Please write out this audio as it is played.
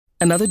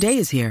Another day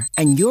is here,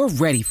 and you're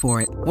ready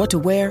for it. What to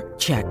wear?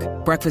 Check.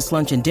 Breakfast,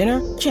 lunch, and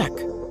dinner? Check.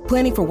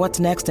 Planning for what's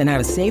next and how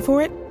to save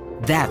for it?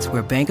 That's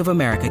where Bank of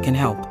America can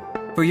help.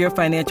 For your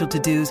financial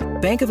to-dos,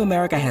 Bank of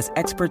America has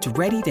experts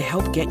ready to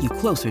help get you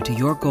closer to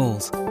your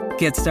goals.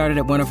 Get started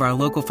at one of our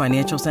local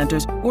financial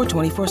centers or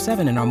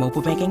 24/7 in our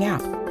mobile banking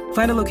app.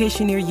 Find a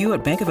location near you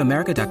at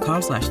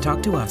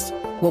bankofamerica.com/talktous.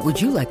 What would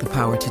you like the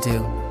power to do?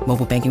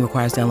 Mobile banking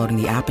requires downloading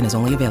the app and is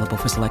only available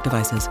for select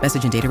devices.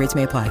 Message and data rates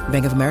may apply.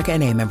 Bank of America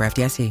N.A., member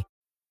FDIC.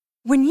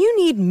 When you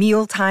need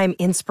mealtime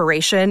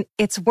inspiration,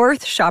 it's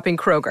worth shopping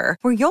Kroger,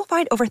 where you'll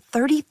find over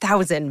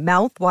 30,000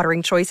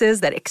 mouth-watering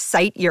choices that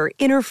excite your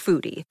inner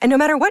foodie. And no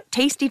matter what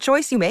tasty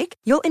choice you make,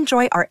 you'll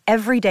enjoy our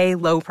everyday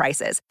low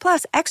prices,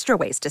 plus extra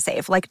ways to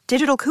save, like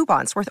digital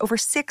coupons worth over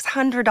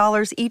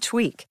 $600 each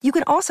week. You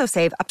can also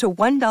save up to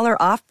 $1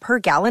 off per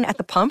gallon at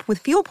the pump with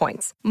fuel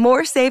points.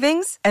 More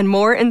savings and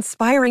more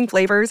inspiring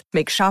flavors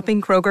make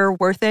shopping Kroger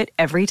worth it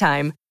every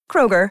time.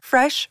 Kroger,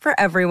 fresh for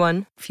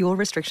everyone. Fuel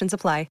restrictions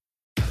apply.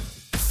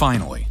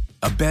 Finally,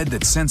 a bed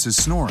that senses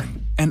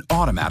snoring and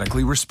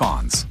automatically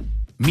responds.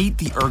 Meet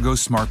the Ergo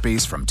Smart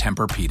Base from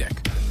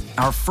Tempur-Pedic,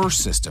 our first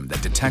system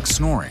that detects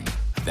snoring,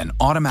 then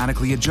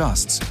automatically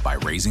adjusts by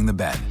raising the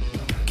bed.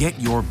 Get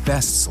your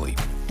best sleep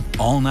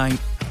all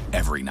night,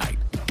 every night.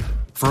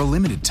 For a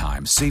limited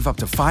time, save up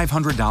to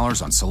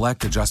 $500 on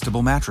select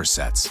adjustable mattress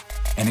sets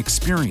and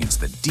experience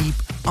the deep,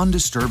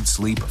 undisturbed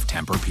sleep of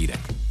Tempur-Pedic.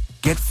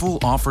 Get full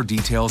offer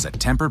details at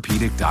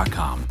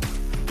TempurPedic.com.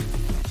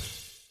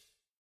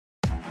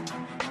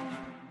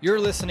 You're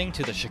listening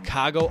to the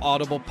Chicago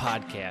Audible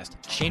Podcast,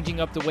 changing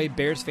up the way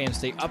Bears fans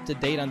stay up to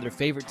date on their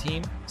favorite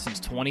team since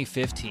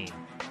 2015.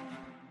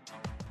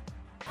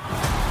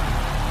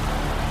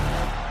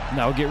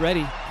 Now get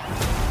ready,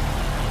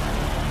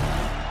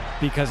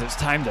 because it's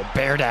time to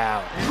bear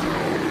down.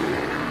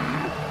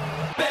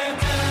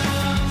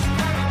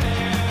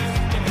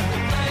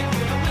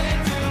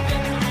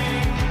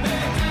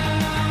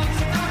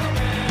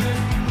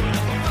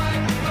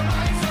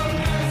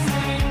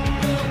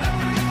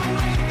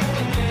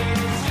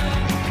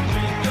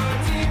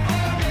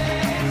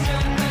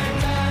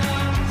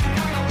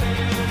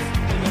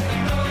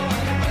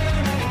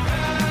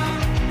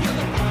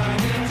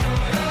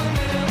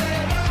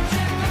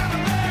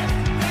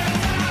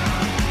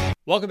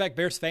 Welcome back,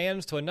 Bears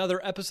fans, to another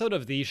episode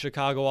of the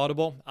Chicago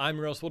Audible. I'm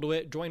Russ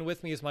Woodwitt. Joined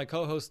with me is my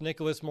co-host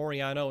Nicholas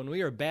Moriano, and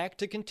we are back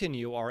to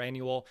continue our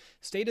annual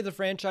State of the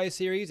Franchise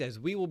series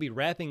as we will be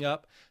wrapping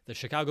up the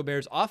Chicago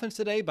Bears offense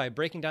today by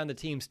breaking down the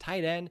team's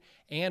tight end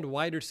and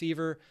wide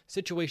receiver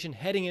situation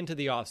heading into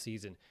the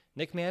offseason.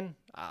 Nick, man,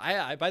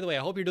 I by the way,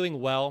 I hope you're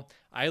doing well.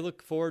 I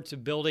look forward to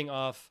building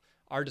off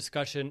our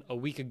discussion a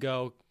week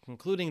ago,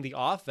 concluding the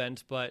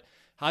offense, but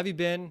how have you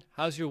been?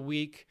 How's your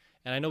week?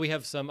 And I know we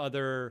have some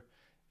other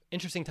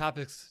interesting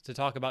topics to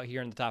talk about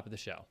here on the top of the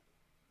show.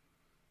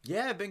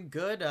 Yeah, I've been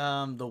good.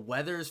 The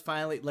weather's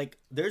finally,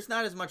 there's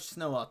not as much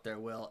snow out there,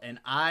 Will, and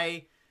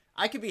I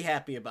could be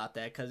happy about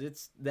that because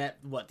it's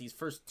these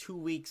first 2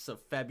 weeks of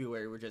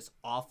February were just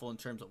awful in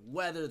terms of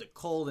weather, the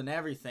cold and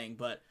everything,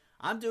 but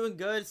I'm doing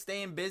good,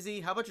 staying busy.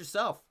 How about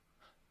yourself?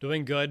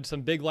 Doing good.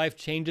 Some big life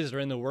changes are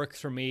in the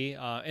works for me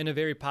in a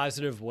very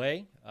positive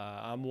way.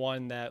 I'm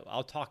one that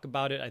I'll talk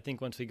about it, I think,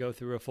 once we go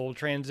through a full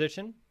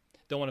transition.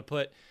 Don't want to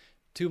put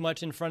too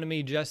much in front of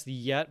me just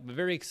yet, but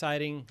very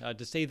exciting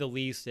to say the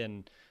least.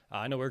 And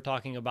I know we're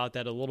talking about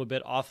that a little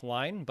bit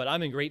offline, but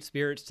I'm in great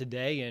spirits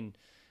today. And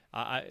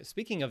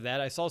speaking of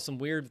that, I saw some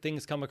weird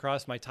things come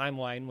across my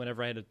timeline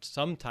whenever I had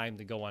some time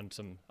to go on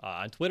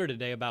Twitter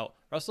today about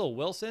Russell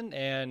Wilson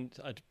and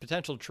a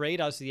potential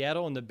trade out of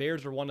Seattle. And the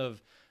Bears are one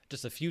of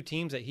just a few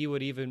teams that he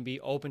would even be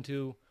open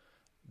to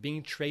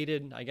being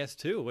traded, I guess,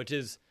 to, which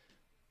is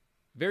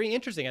very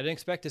interesting. I didn't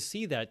expect to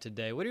see that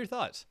today. What are your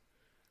thoughts?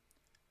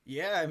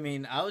 Yeah, I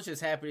mean, I was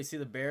just happy to see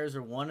the Bears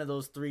are one of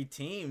those three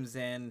teams,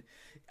 and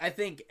I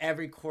think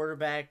every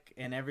quarterback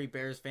and every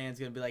Bears fan is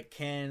going to be like,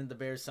 can the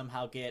Bears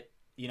somehow get,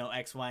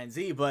 X, Y, and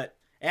Z? But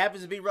it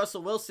happens to be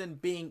Russell Wilson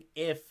being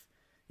if,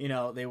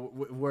 they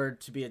were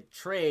to be a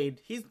trade.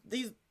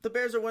 The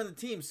Bears are one of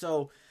the teams,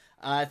 so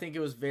I think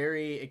it was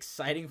very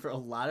exciting for a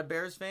lot of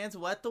Bears fans.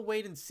 We'll have to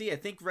wait and see. I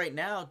think right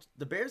now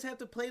the Bears have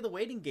to play the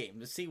waiting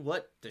game to see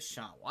what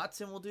Deshaun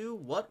Watson will do,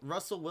 what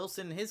Russell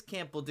Wilson and his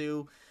camp will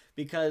do,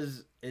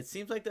 because it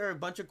seems like there are a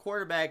bunch of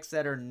quarterbacks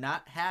that are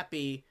not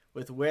happy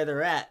with where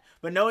they're at.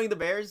 But knowing the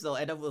Bears, they'll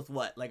end up with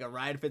what? Like a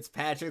Ryan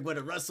Fitzpatrick when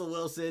a Russell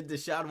Wilson,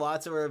 Deshaun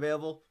Watson were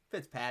available.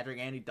 Fitzpatrick,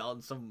 Andy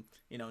Dalton, some,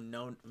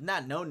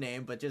 not no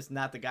name, but just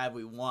not the guy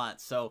we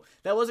want. So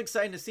that was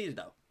exciting to see,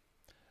 though.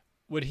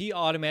 Would he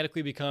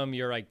automatically become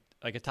your like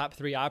a top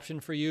three option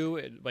for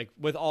you? Like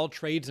with all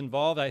trades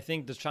involved, I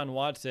think Deshaun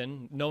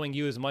Watson, knowing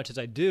you as much as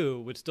I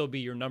do, would still be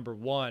your number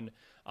one.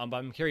 But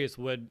I'm curious,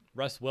 would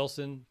Russ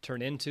Wilson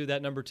turn into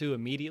that number two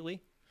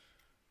immediately?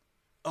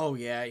 Oh,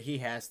 yeah, he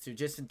has to,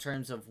 just in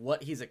terms of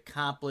what he's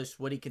accomplished,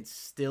 what he can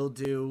still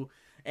do.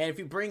 And if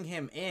you bring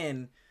him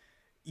in,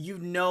 you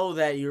know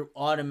that you're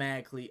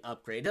automatically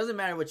upgrade. It doesn't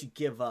matter what you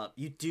give up.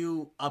 You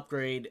do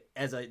upgrade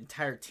as an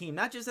entire team,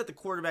 not just at the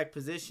quarterback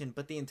position,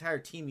 but the entire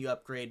team you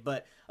upgrade.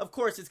 But of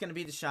course, it's going to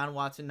be Deshaun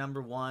Watson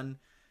number 1,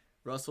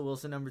 Russell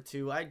Wilson number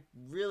 2. I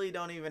really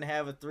don't even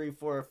have a 3,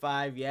 4, or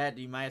 5 yet.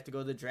 You might have to go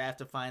to the draft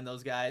to find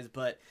those guys,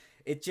 but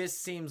it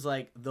just seems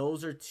like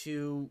those are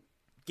 2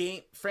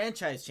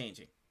 franchise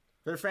changing.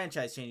 They're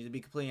franchise changing, to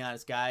be completely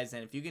honest, guys.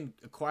 And if you can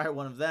acquire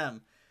one of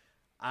them,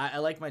 I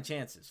like my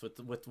chances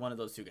with one of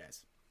those 2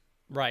 guys.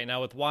 Right.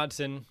 Now with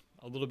Watson,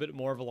 a little bit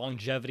more of a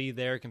longevity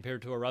there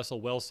compared to a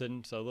Russell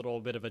Wilson, so a little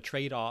bit of a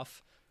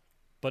trade-off,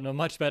 but in a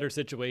much better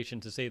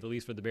situation, to say the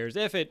least, for the Bears,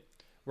 if it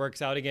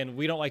works out. Again,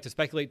 we don't like to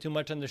speculate too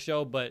much on the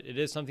show, but it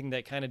is something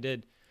that kind of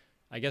did,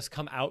 I guess,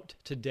 come out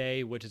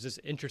today, which is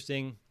just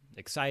interesting,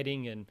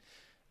 exciting, and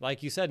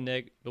like you said,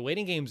 Nick, the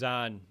waiting game's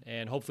on,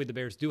 and hopefully the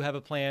Bears do have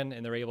a plan,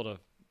 and they're able to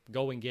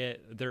go and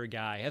get their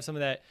guy. Have some of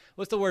that,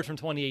 what's the word from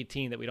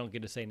 2018 that we don't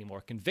get to say anymore?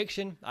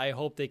 Conviction. I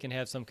hope they can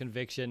have some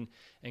conviction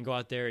and go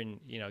out there and,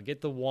 get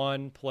the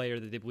one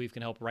player that they believe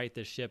can help right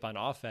this ship on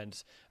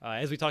offense.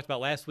 As we talked about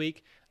last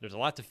week, there's a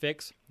lot to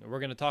fix. We're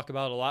going to talk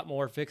about a lot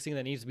more fixing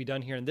that needs to be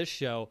done here in this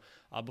show.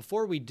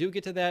 Before we do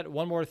get to that,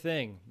 one more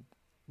thing.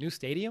 New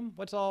stadium?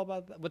 What's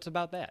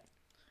about that?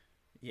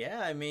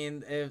 Yeah, I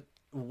mean,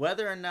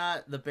 whether or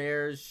not the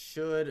Bears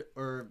should,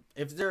 or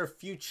if there a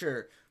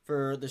future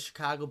for the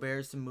Chicago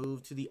Bears to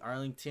move to the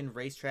Arlington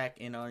racetrack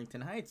in Arlington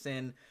Heights.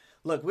 And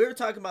look, we were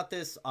talking about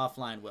this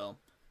offline, Will.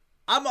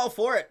 I'm all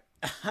for it.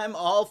 I'm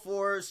all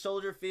for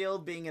Soldier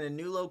Field being in a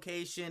new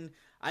location.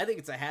 I think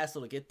it's a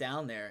hassle to get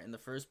down there in the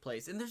first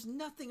place. And there's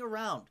nothing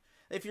around.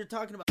 If you're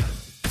talking about...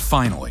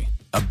 Finally,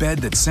 a bed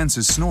that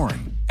senses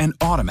snoring and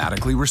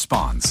automatically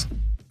responds.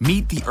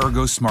 Meet the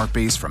Ergo Smart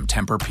Base from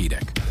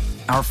Tempur-Pedic,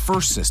 our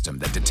first system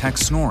that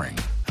detects snoring,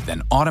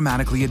 then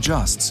automatically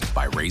adjusts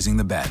by raising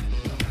the bed.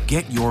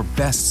 Get your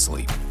best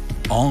sleep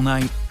all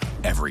night,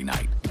 every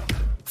night.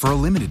 For a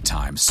limited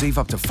time, save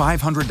up to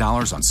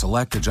 $500 on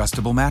select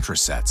adjustable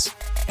mattress sets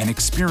and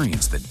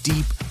experience the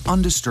deep,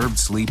 undisturbed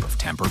sleep of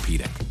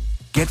Tempur-Pedic.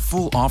 Get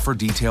full offer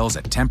details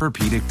at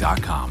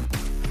TempurPedic.com.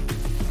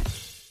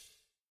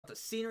 The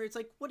scenery, it's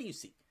like, what do you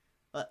see?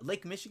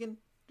 Lake Michigan?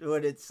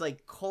 When it's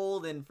like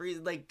cold and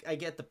freezing. Like, I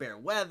get the bear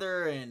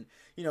weather and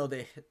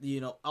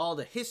all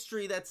the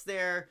history that's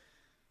there.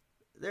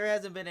 There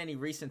hasn't been any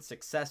recent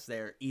success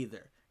there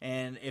either.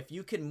 And if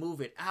you can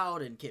move it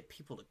out and get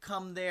people to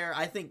come there,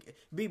 I think it'd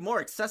be more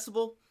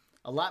accessible.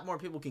 A lot more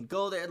people can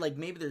go there. Like,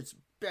 maybe there's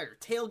better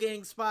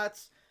tailgating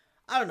spots.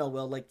 I don't know,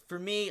 Will. Like, for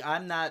me,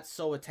 I'm not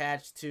so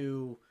attached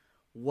to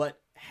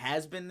what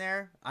has been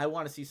there. I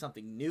want to see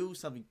something new,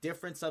 something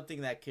different,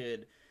 something that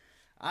could,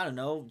 I don't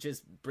know,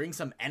 just bring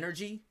some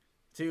energy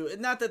to,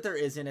 not that there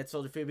isn't at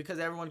Soldier Field, because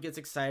everyone gets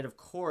excited, of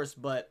course,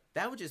 but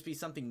that would just be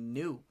something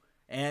new.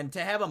 And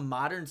to have a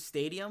modern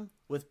stadium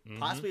with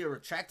possibly a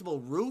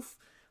retractable roof,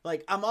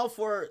 like, I'm all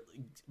for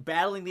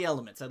battling the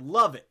elements. I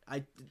love it.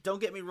 Don't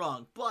get me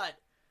wrong, but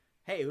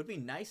hey, it would be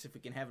nice if we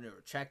can have a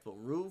retractable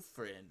roof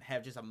and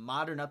have just a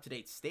modern,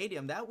 up-to-date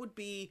stadium. That would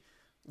be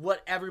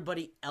what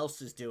everybody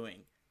else is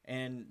doing,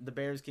 and the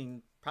Bears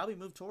can probably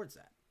move towards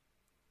that.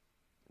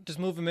 Just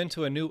move them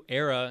into a new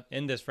era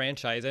in this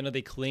franchise. I know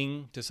they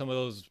cling to some of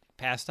those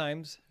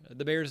pastimes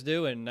the Bears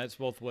do, and that's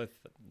both with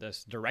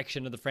this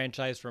direction of the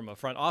franchise from a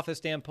front office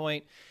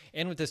standpoint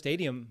and with the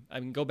stadium. I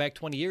mean, go back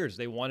 20 years.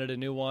 They wanted a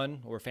new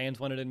one, or fans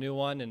wanted a new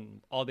one,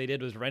 and all they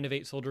did was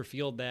renovate Soldier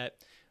Field. That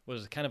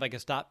was kind of like a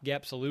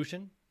stopgap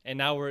solution. And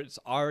now where it's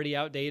already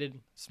outdated,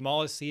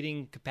 smallest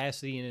seating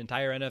capacity in the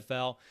entire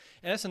NFL.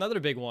 And that's another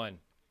big one.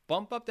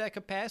 Bump up that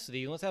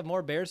capacity. Let's have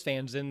more Bears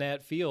fans in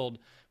that field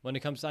when it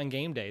comes on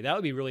game day. That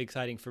would be really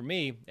exciting for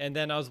me. And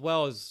then as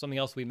well as something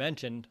else we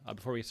mentioned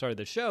before we started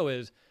the show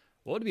is,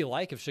 what would it be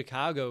like if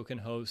Chicago can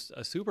host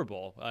a Super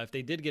Bowl, if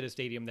they did get a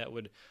stadium that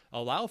would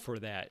allow for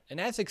that? And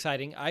that's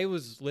exciting. I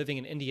was living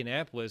in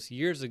Indianapolis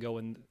years ago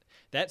when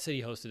that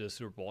city hosted a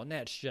Super Bowl, and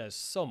that's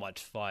just so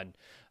much fun.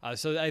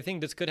 So I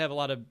think this could have a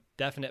lot of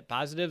definite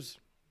positives.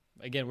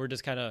 Again, we're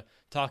just kind of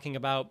talking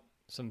about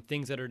some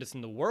things that are just in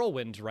the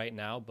whirlwinds right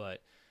now,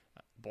 but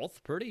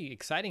both pretty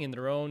exciting in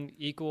their own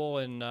equal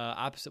and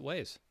opposite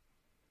ways.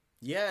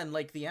 Yeah, and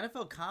like the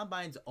NFL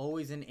Combine's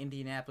always in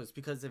Indianapolis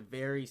because of a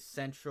very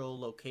central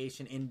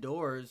location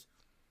indoors.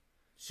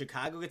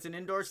 Chicago gets an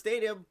indoor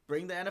stadium.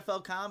 Bring the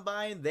NFL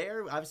Combine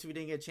there. Obviously, we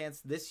didn't get a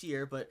chance this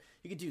year, but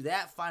you could do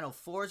that. Final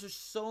Fours. There's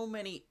so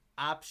many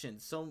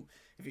options. So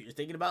if you're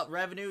thinking about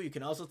revenue, you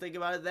can also think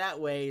about it that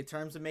way in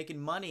terms of making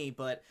money.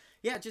 But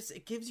yeah, just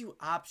it gives you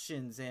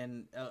options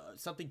and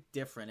something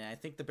different. And I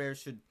think the Bears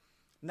should.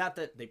 Not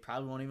that they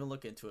probably won't even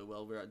look into it.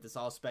 Well, this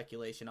all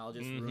speculation, all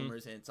just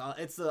rumors, and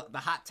it's the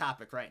hot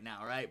topic right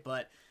now, right?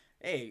 But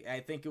hey, I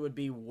think it would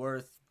be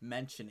worth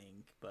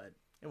mentioning, but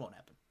it won't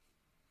happen.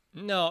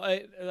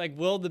 No,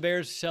 will the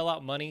Bears shell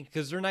out money?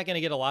 Because they're not going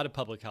to get a lot of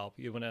public help,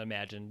 you want to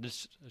imagine.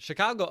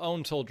 Chicago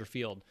owns Soldier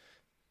Field,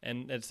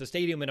 and it's the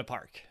stadium in a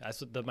park.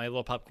 That's what my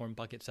little popcorn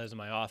bucket says in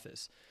my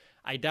office.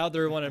 I doubt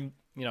they want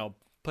to,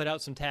 put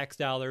out some tax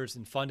dollars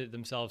and fund it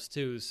themselves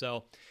too.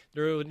 So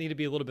there would need to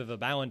be a little bit of a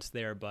balance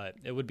there, but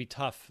it would be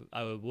tough,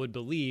 I would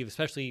believe,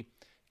 especially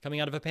coming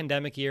out of a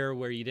pandemic year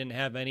where you didn't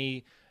have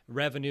any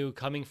revenue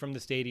coming from the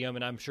stadium.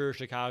 And I'm sure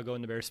Chicago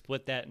and the Bears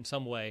split that in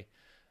some way.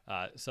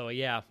 So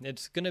yeah,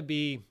 it's going to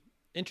be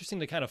interesting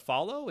to kind of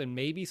follow, and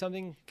maybe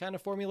something kind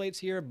of formulates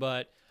here,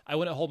 but I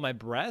wouldn't hold my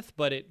breath,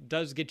 but it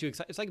does get you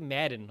excited. It's like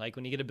Madden, like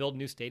when you get to build a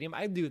new stadium.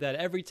 I do that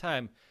every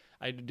time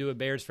I do a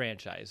Bears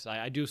franchise.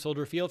 I do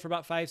Soldier Field for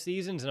about 5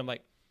 seasons, and I'm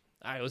like,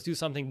 all right, let's do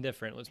something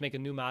different. Let's make a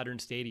new modern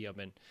stadium.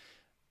 And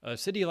a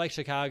city like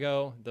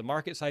Chicago, the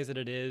market size that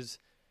it is,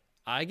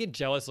 I get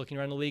jealous looking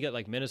around the league at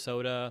like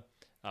Minnesota,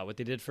 what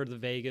they did for the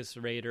Vegas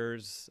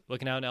Raiders,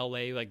 looking out in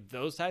LA, like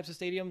those types of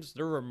stadiums,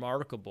 they're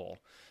remarkable.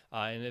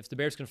 And if the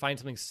Bears can find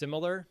something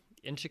similar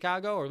in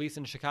Chicago, or at least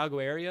in the Chicago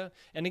area,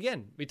 and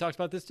again, we talked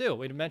about this too.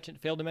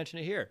 Failed to mention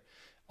it here.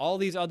 All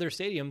these other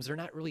stadiums, they're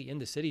not really in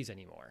the cities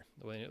anymore.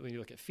 When you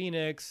look at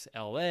Phoenix,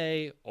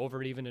 LA,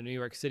 over even to New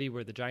York City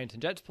where the Giants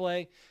and Jets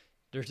play,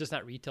 there's just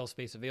not retail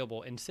space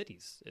available in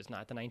cities. It's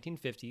not the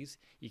 1950s.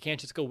 You can't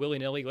just go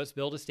willy-nilly, let's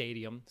build a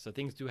stadium. So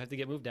things do have to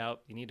get moved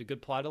out. You need a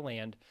good plot of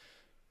land.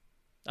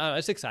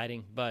 It's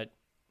exciting, but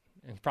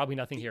probably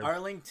nothing here.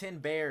 Arlington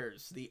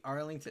Bears. The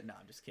Arlington. No,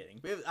 I'm just kidding.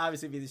 It would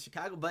obviously be the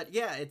Chicago, but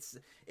yeah,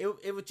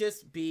 it would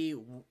just be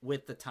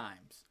with the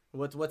times.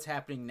 What's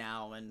happening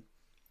now, and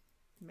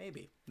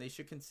maybe they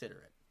should consider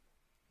it.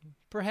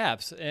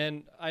 Perhaps.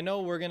 And I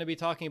know we're going to be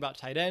talking about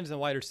tight ends and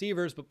wide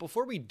receivers, but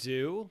before we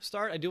do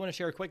start, I do want to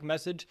share a quick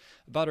message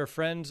about our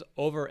friends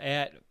over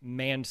at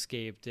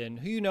Manscaped. And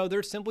who you know,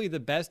 they're simply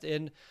the best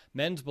in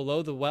men's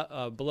below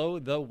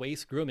the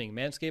waist grooming.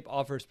 Manscaped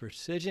offers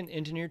precision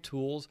engineered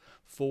tools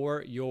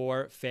for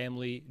your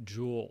family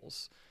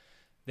jewels.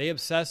 They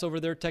obsess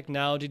over their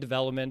technology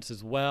developments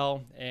as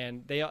well,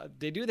 and they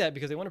do that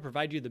because they want to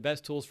provide you the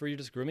best tools for your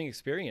just grooming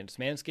experience.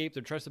 Manscaped,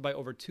 they're trusted by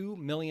over 2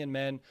 million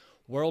men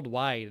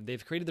worldwide.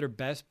 They've created their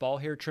best ball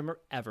hair trimmer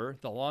ever,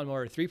 the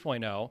Lawnmower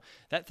 3.0.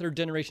 That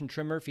third-generation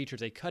trimmer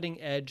features a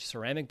cutting-edge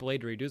ceramic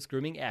blade to reduce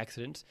grooming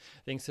accidents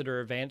thanks to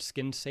their advanced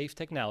skin-safe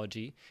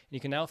technology, and you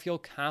can now feel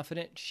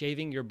confident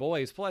shaving your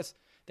boys. Plus,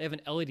 they have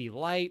an LED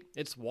light.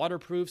 It's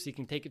waterproof, so you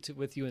can take it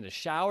with you in the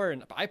shower.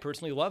 And I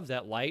personally love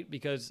that light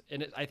because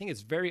I think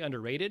it's very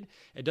underrated.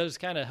 It does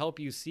kind of help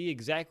you see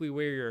exactly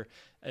where you're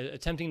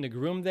attempting to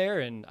groom there.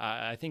 And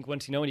I think when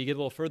you get a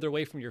little further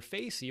away from your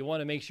face, you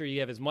want to make sure you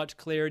have as much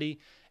clarity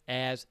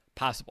as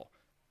possible.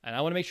 And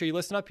I want to make sure you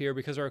listen up here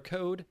because our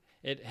code,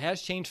 it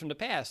has changed from the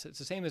past. It's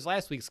the same as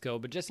last week's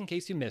code, but just in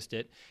case you missed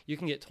it, you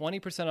can get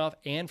 20% off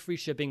and free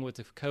shipping with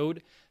the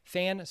code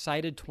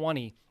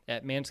FANSIDED20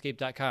 at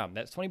manscaped.com.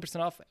 That's 20%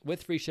 off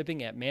with free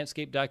shipping at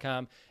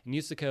manscaped.com and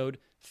use the code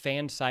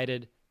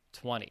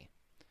FANSIDED20.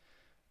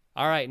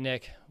 All right,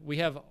 Nick, we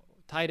have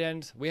tight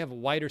ends, we have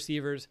wide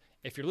receivers.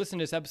 If you're listening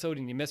to this episode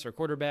and you missed our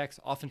quarterbacks,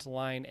 offensive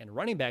line, and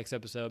running backs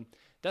episode,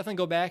 definitely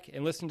go back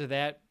and listen to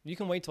that. You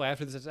can wait till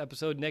after this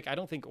episode, Nick. I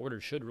don't think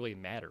order should really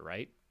matter,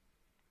 right?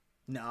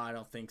 No, I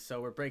don't think so.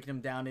 We're breaking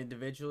them down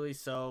individually,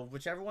 so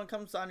whichever one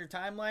comes on your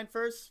timeline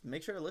first,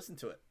 make sure to listen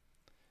to it.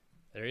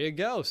 There you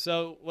go.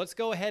 So let's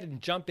go ahead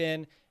and jump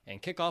in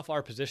and kick off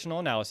our positional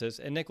analysis.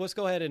 And Nick, let's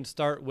go ahead and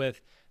start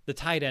with the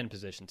tight end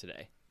position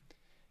today.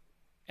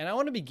 And I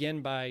want to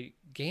begin by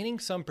gaining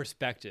some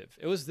perspective.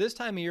 It was this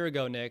time a year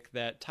ago, Nick,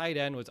 that tight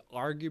end was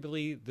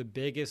arguably the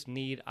biggest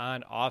need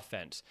on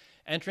offense.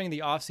 Entering the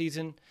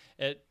offseason,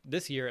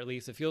 this year at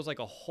least, it feels like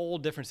a whole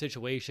different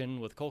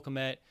situation with Cole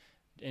Kmet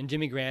and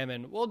Jimmy Graham,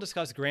 and we'll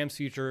discuss Graham's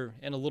future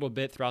in a little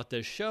bit throughout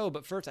this show.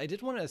 But first, I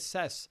did want to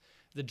assess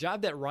the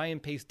job that Ryan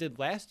Pace did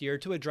last year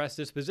to address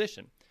this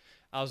position.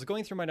 I was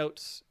going through my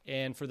notes,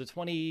 and for the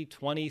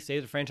 2020 State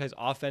of the Franchise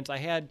offense, I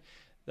had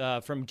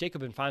from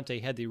Jacob Infante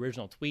had the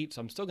original tweet,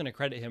 so I'm still going to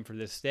credit him for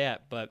this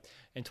stat. But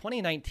in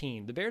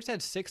 2019, the Bears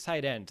had 6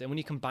 tight ends, and when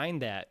you combine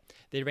that,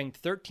 they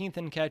ranked 13th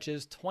in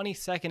catches,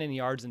 22nd in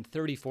yards, and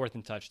 34th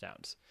in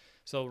touchdowns.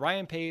 So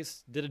Ryan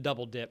Pace did a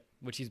double dip,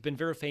 which he's been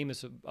very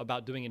famous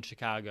about doing in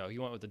Chicago. He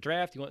went with the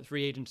draft, he went with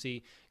free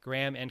agency,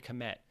 Graham and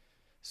Kmet.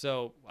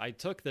 So I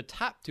took the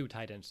top 2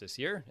 tight ends this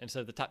year instead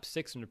of the top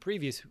 6 from the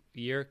previous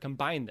year,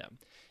 combined them.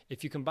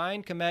 If you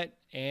combine Kmet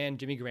and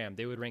Jimmy Graham,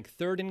 they would rank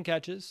 3rd in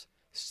catches,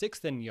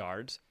 6th in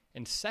yards,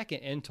 and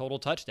 2nd in total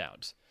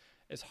touchdowns.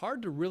 It's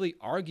hard to really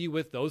argue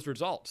with those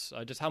results,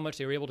 just how much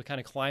they were able to kind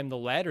of climb the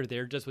ladder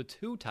there just with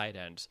 2 tight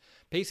ends.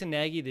 Pace and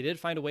Nagy, they did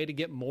find a way to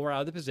get more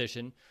out of the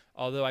position,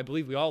 although I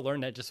believe we all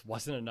learned that just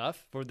wasn't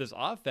enough for this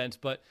offense.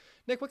 But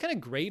Nick, what kind of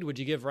grade would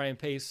you give Ryan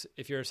Pace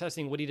if you're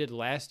assessing what he did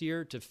last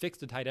year to fix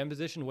the tight end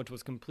position, which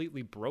was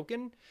completely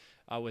broken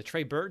with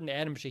Trey Burton,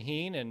 Adam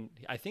Shaheen, and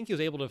I think he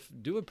was able to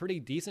do a pretty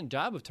decent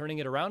job of turning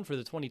it around for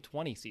the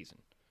 2020 season.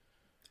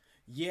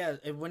 Yeah,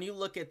 when you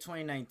look at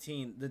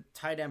 2019, the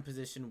tight end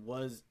position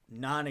was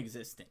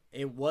non-existent.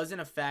 It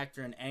wasn't a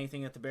factor in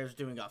anything that the Bears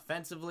were doing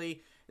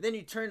offensively. And then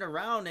you turn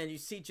around and you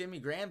see Jimmy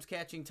Graham's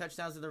catching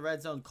touchdowns in the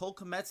red zone. Cole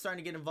Kmet's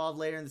starting to get involved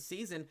later in the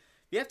season.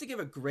 You have to give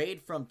a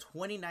grade from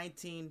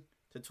 2019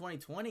 to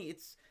 2020.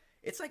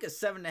 it's like a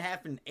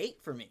 7.5 and 8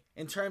 for me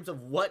in terms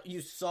of what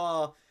you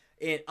saw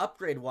in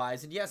upgrade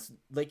wise. And yes,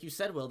 like you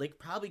said, Will, they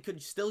probably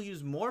could still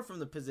use more from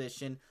the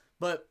position,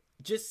 but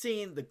just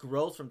seeing the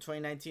growth from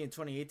 2019 and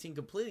 2018,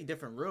 completely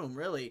different room,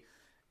 really.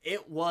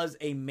 It was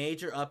a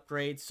major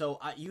upgrade. So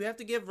you have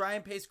to give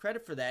Ryan Pace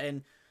credit for that.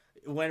 And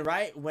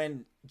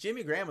when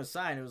Jimmy Graham was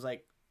signed, it was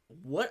like,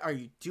 what are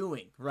you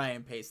doing,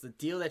 Ryan Pace? The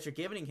deal that you're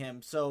giving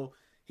him. So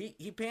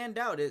he panned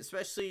out,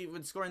 especially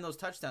when scoring those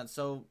touchdowns.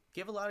 So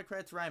give a lot of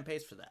credit to Ryan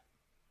Pace for that.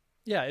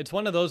 Yeah, it's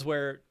one of those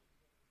where,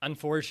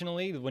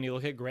 unfortunately, when you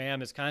look at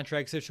Graham, his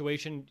contract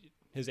situation,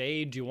 his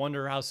age, you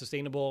wonder how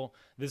sustainable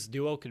this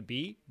duo could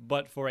be.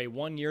 But for a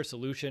one-year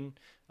solution,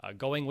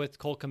 going with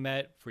Cole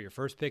Kmet for your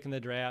first pick in the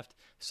draft,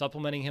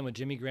 supplementing him with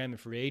Jimmy Graham in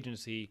free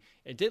agency,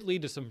 it did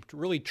lead to some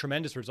really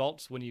tremendous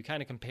results when you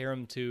kind of compare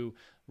him to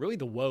really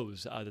the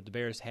woes that the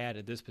Bears had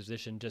at this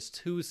position just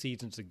 2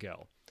 seasons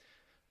ago.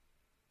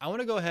 I want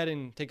to go ahead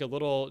and take a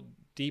little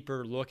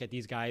deeper look at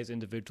these guys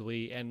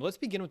individually, and let's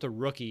begin with the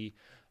rookie.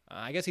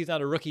 I guess he's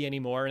not a rookie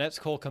anymore, and that's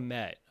Cole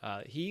Kmet.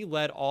 He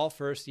led all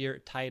first-year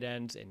tight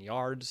ends in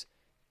yards,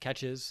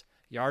 catches,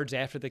 yards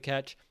after the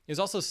catch. He was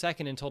also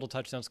second in total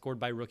touchdowns scored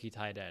by rookie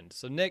tight ends.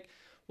 So, Nick,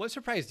 what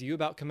surprised you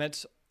about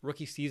Kmet's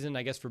rookie season,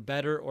 I guess for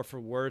better or for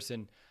worse,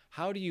 and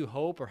how do you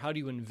hope or how do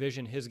you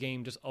envision his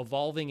game just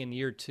evolving in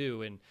year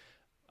 2? And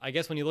I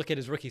guess when you look at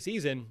his rookie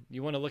season,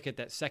 you want to look at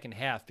that second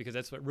half because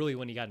that's what really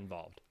when he got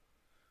involved.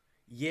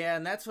 Yeah,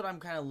 and that's what I'm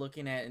kind of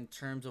looking at in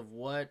terms of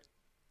what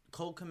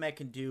Cole Kmet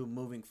can do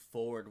moving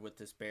forward with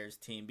this Bears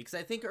team, because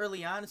I think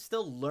early on it's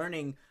still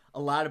learning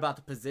a lot about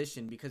the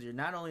position, because you're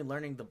not only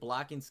learning the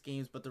blocking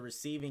schemes but the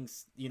receiving,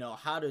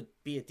 how to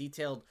be a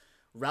detailed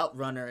route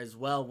runner as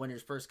well when you're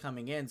first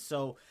coming in.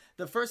 So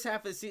the first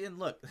half of the season,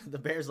 look, the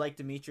Bears like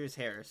Demetrius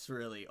Harris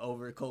really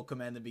over Cole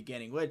Kmet in the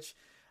beginning, which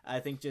I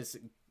think just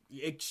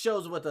it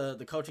shows what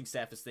the coaching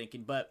staff is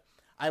thinking. But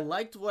I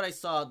liked what I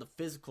saw, the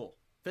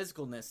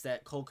physicalness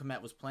that Cole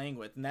Kmet was playing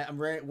with, and that I'm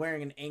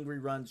wearing an Angry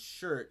Runs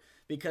shirt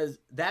because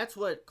that's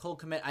what Cole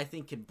Kmet I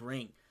think can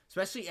bring,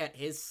 especially at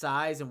his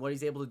size and what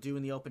he's able to do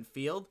in the open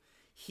field.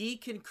 He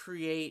can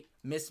create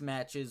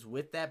mismatches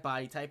with that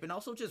body type and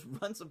also just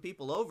run some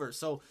people over.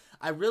 So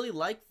I really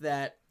like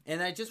that,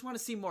 and I just want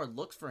to see more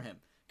looks for him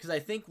because I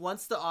think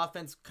once the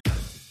offense...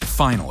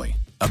 Finally,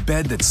 a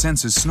bed that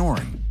senses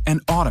snoring and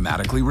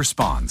automatically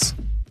responds.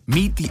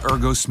 Meet the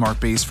Ergo Smart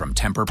Base from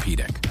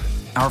Tempur-Pedic,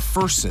 our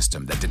first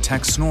system that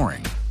detects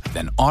snoring,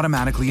 then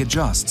automatically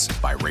adjusts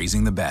by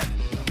raising the bed.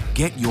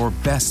 Get your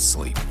best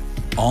sleep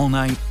all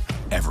night,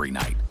 every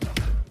night.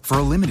 For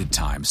a limited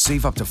time,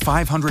 save up to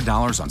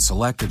 $500 on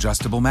select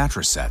adjustable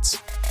mattress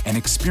sets and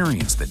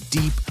experience the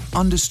deep,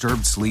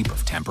 undisturbed sleep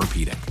of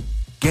Tempur-Pedic.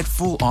 Get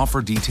full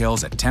offer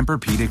details at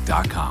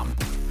TempurPedic.com.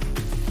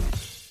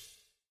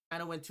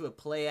 Kind of went to a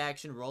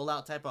play-action,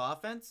 rollout type of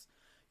offense.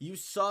 You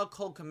saw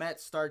Cole Kmet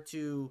start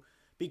to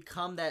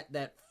become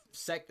that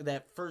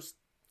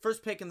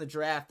first pick in the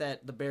draft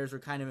that the Bears were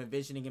kind of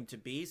envisioning him to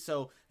be.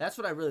 So that's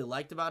what I really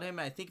liked about him.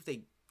 And I think if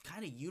they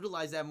kind of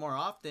utilize that more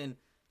often,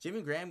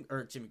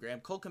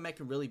 Cole Kmet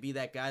can really be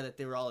that guy that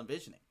they were all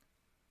envisioning.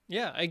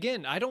 Yeah,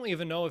 again, I don't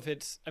even know if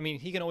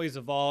he can always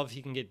evolve.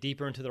 He can get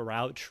deeper into the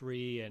route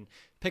tree and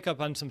pick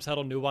up on some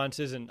subtle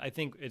nuances. And I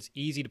think it's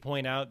easy to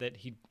point out that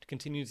he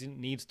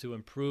needs to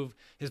improve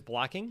his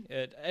blocking.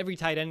 At every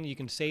tight end, you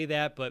can say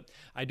that. But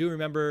I do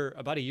remember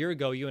about a year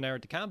ago, you and I were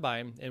at the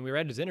Combine, and we were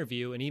at his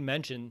interview, and he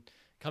mentioned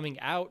coming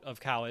out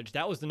of college,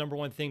 that was the number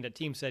one thing that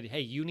team said,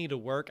 hey, you need to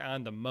work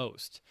on the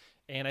most.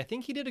 And I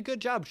think he did a good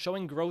job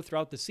showing growth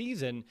throughout the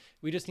season.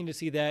 We just need to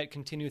see that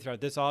continue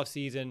throughout this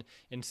offseason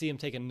and see him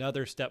take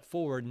another step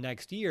forward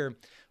next year.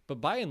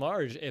 But by and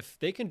large, if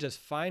they can just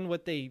find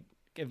if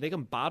they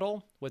can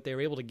bottle what they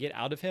were able to get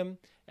out of him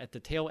at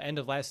the tail end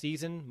of last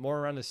season, more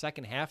around the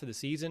second half of the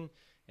season,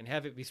 and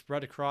have it be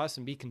spread across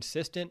and be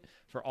consistent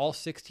for all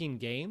 16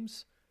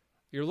 games,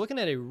 you're looking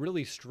at a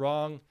really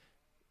strong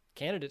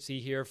candidacy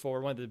here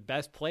for one of the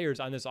best players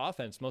on this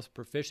offense, most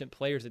proficient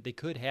players that they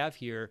could have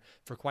here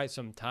for quite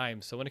some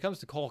time. So when it comes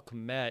to Cole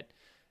Kmet,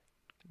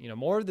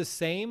 more of the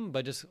same,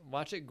 but just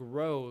watch it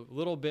grow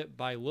little bit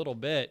by little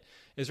bit.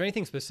 Is there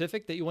anything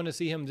specific that you want to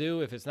see him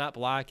do if it's not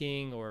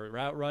blocking or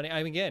route running?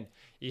 I mean, again,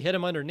 you hit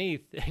him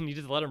underneath and you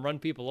just let him run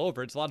people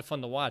over. It's a lot of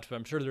fun to watch, but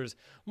I'm sure there's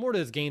more to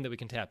this game that we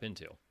can tap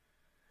into.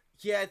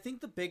 Yeah, I think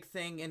the big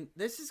thing, and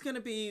this is going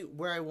to be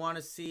where I want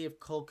to see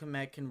if Cole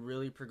Kmet can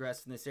really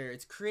progress in this area,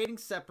 it's creating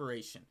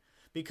separation.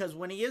 Because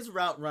when he is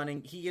route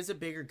running, he is a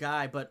bigger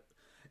guy, but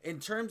in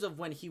terms of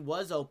when he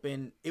was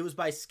open, it was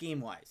by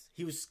scheme-wise.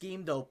 He was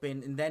schemed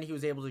open, and then he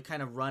was able to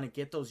kind of run and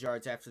get those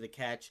yards after the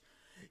catch.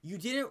 You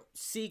didn't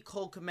see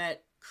Cole Kmet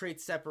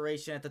create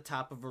separation at the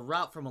top of a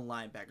route from a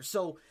linebacker.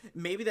 So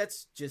maybe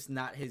that's just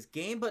not his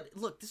game. But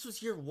look, this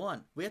was year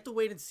one. We have to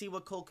wait and see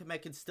what Cole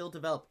Kmet can still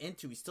develop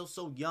into. He's still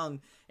so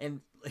young,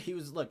 and he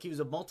was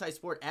a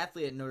multi-sport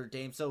athlete at Notre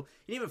Dame, so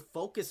he didn't even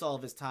focus all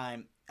of his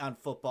time on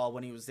football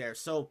when he was there.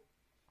 So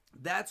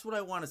that's what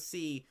I want to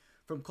see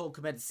from Cole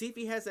Kmet, to see if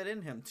he has that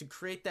in him to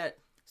create that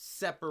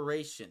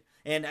separation.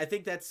 And I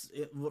think that's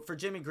for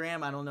Jimmy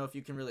Graham. I don't know if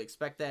you can really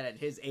expect that at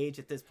his age,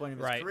 at this point of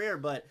his career,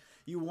 but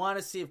you want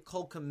to see if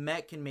Cole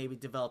Kmet can maybe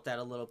develop that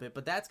a little bit.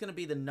 But that's going to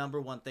be the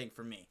number one thing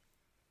for me.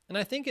 And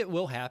I think it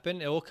will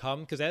happen. It will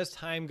come because as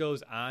time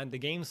goes on, the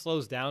game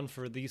slows down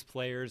for these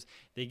players.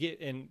 They get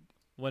in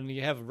when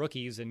you have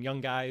rookies and young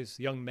guys,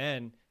 young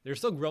men, they're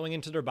still growing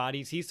into their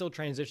bodies. He's still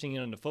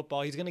transitioning into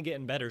football. He's going to get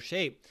in better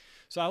shape.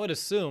 So I would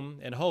assume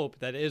and hope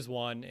that is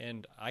one.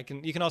 And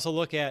you can also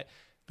look at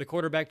the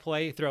quarterback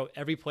play throughout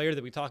every player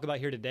that we talk about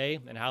here today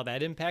and how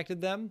that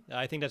impacted them.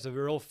 I think that's a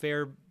real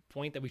fair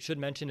point that we should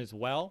mention as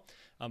well.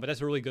 But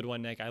that's a really good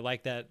one, Nick. I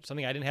like that.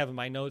 Something I didn't have in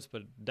my notes,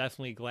 but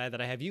definitely glad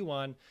that I have you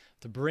on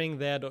to bring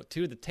that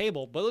to the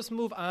table. But let's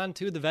move on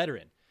to the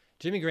veteran.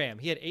 Jimmy Graham,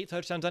 he had 8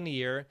 touchdowns on the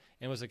year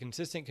and was a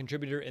consistent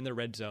contributor in the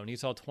red zone. He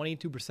saw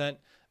 22%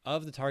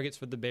 of the targets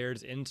for the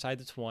Bears inside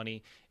the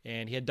 20,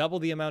 and he had double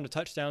the amount of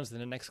touchdowns than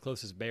the next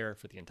closest Bear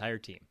for the entire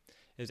team.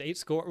 His 8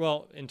 score,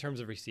 well, in terms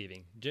of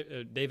receiving,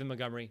 David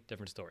Montgomery,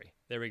 different story.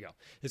 There we go.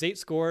 His 8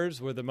 scores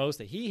were the most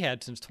that he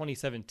had since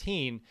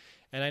 2017,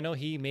 and I know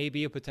he may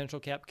be a potential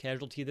cap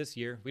casualty this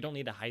year. We don't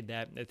need to hide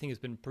that. I think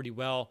it's been pretty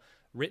well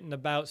written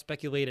about,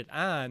 speculated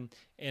on,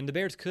 and the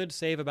Bears could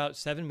save about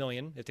 $7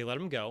 million if they let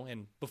him go.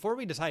 And before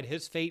we decide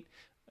his fate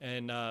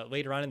and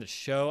later on in the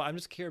show, I'm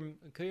just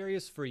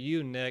curious for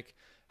you, Nick,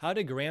 how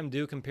did Graham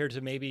do compared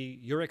to maybe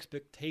your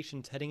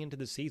expectations heading into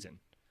the season?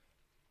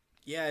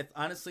 Yeah,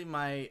 honestly,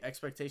 my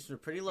expectations were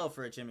pretty low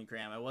for a Jimmy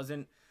Graham. I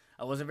wasn't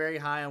very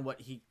high on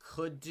what he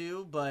could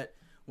do, but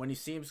when you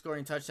see him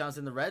scoring touchdowns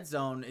in the red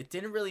zone, it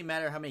didn't really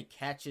matter how many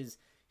catches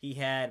he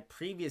had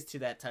previous to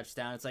that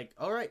touchdown. It's like,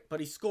 all right, but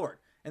he scored.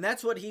 And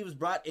that's what he was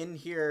brought in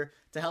here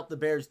to help the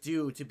Bears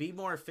do, to be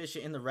more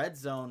efficient in the red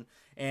zone.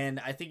 And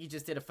I think he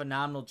just did a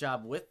phenomenal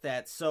job with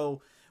that.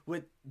 So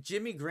with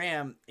Jimmy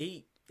Graham,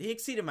 he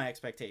exceeded my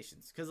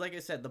expectations. Because like I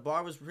said, the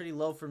bar was pretty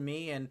low for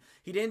me. And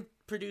he didn't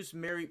produce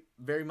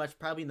very much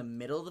probably in the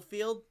middle of the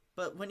field.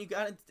 But when you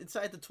got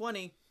inside the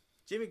 20,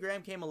 Jimmy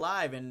Graham came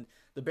alive. And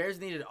the Bears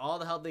needed all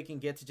the help they can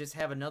get to just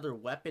have another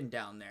weapon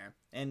down there.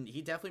 And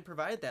he definitely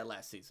provided that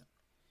last season.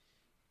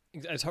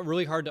 It's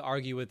really hard to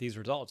argue with these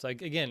results.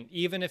 Like, again,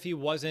 even if he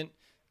wasn't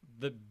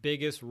the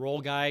biggest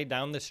role guy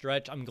down the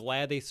stretch, I'm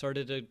glad they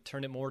started to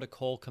turn it more to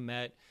Cole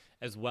Kmet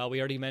as well. We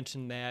already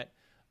mentioned that.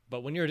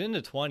 But when you're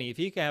into 20, if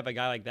you can have a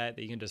guy like that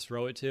you can just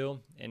throw it to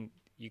and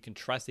you can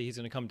trust that he's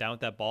going to come down with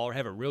that ball or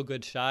have a real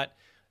good shot,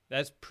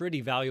 that's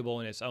pretty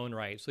valuable in its own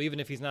right. So even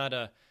if he's not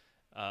a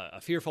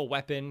fearful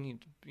weapon,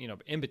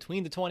 in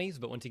between the 20s,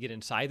 but once you get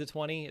inside the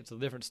 20, it's a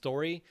different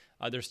story.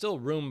 There's still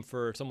room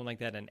for someone like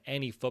that in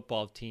any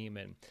football team,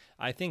 and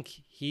I think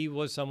he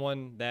was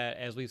someone that,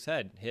 as we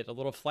said, hit a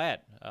little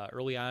flat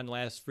early on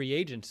last free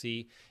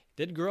agency.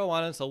 Did grow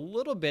on us a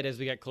little bit as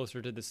we got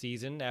closer to the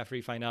season. After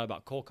you find out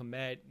about Cole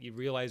Kmet, you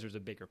realize there's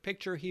a bigger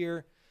picture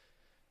here.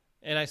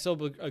 And I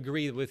still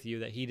agree with you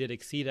that he did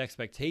exceed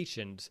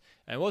expectations.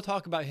 And we'll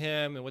talk about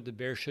him and what the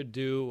Bears should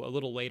do a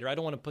little later. I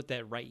don't want to put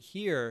that right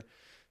here.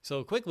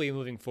 So quickly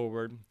moving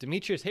forward,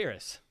 Demetrius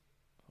Harris,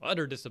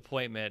 utter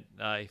disappointment.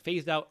 He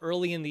phased out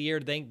early in the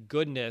year, thank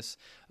goodness,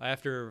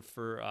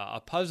 for a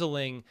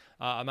puzzling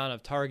amount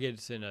of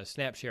targets in a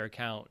snap share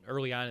account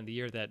early on in the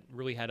year that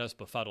really had us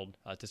befuddled,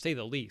 to say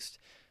the least.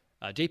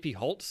 J.P.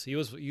 Holtz, he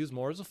was used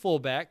more as a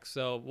fullback,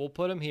 so we'll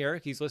put him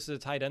here. He's listed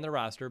as tight end the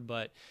roster,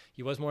 but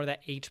he was more of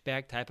that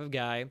H-back type of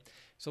guy.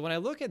 So when I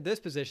look at this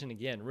position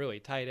again,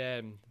 really tight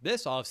end,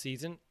 this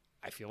offseason,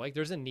 I feel like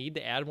there's a need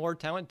to add more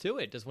talent to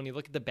it. Just when you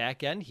look at the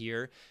back end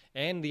here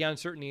and the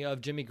uncertainty of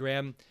Jimmy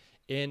Graham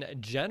in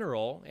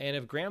general, and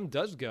if Graham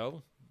does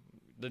go,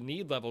 the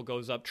need level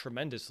goes up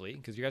tremendously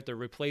because you have to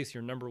replace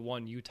your number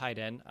one tight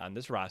end on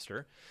this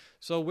roster.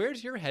 So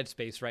where's your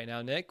headspace right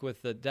now, Nick,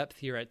 with the depth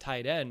here at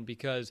tight end?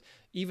 Because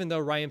even though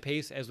Ryan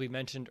Pace, as we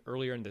mentioned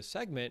earlier in this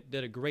segment,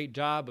 did a great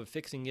job of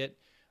fixing it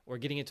or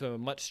getting it to a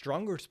much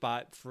stronger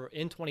spot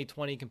in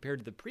 2020 compared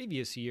to the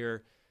previous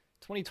year,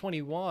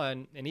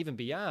 2021 and even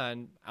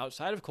beyond,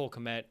 outside of Cole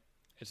Kmet,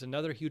 it's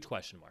another huge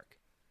question mark.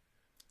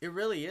 It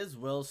really is,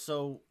 Will.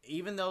 So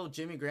even though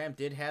Jimmy Graham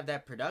did have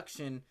that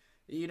production,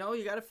 you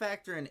got to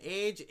factor in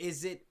age.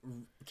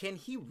 Can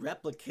he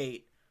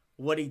replicate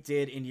what he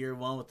did in year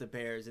one with the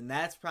Bears? And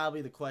that's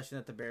probably the question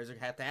that the Bears are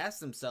going to have to ask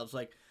themselves.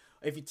 Like,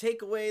 if you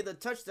take away the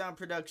touchdown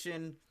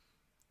production,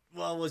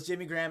 well, was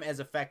Jimmy Graham as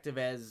effective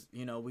as,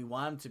 we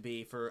want him to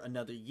be for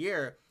another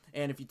year?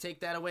 And if you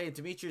take that away, and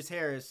Demetrius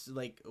Harris,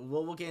 like,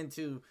 we'll get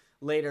into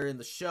later in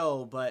the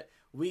show, but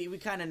we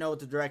kind of know what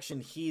the direction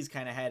he's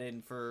kind of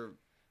headed for,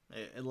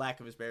 a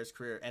lack of his Bears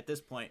career at this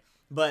point.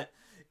 But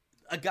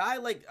a guy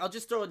like, I'll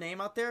just throw a name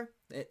out there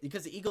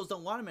because the Eagles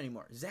don't want him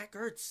anymore. Zach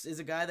Ertz is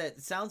a guy that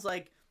sounds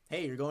like,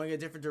 hey, you're going a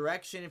different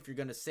direction. If you're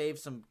going to save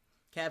some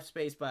cap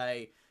space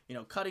by,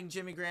 cutting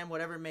Jimmy Graham,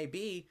 whatever it may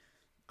be,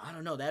 I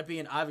don't know. That'd be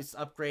an obvious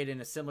upgrade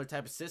in a similar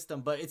type of system,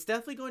 but it's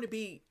definitely going to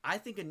be, I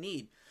think, a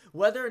need.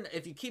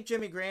 If you keep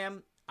Jimmy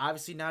Graham,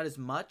 obviously not as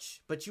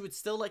much, but you would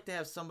still like to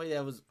have somebody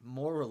that was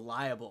more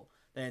reliable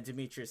than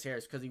Demetrius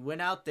Harris because he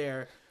went out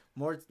there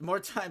more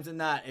times than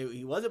not,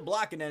 he wasn't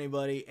blocking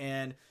anybody,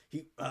 and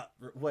he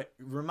what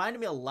reminded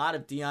me a lot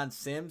of Deion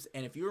Sims.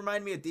 And if you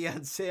remind me of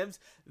Deion Sims,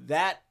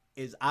 that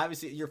is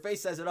obviously, your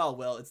face says it all.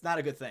 Will, it's not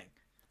a good thing.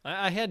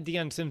 I had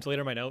Deion Sims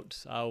later in my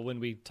notes when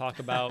we talk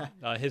about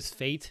his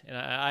fate, and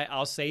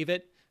I'll save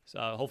it. So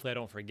hopefully I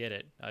don't forget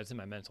it. It's in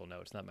my mental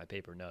notes, not my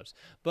paper notes.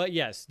 But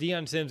yes,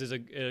 Deion Sims is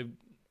a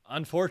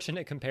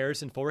unfortunate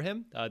comparison for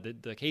him.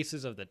 The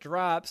cases of the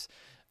drops,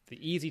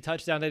 the easy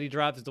touchdown that he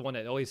drops is the one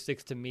that always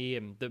sticks to me,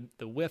 and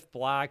the whiff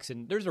blocks.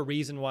 And there's a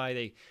reason why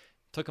they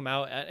took him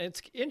out. And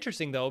it's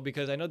interesting, though,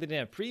 because I know they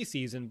didn't have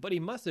preseason, but he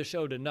must have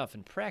showed enough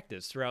in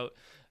practice throughout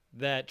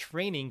that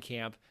training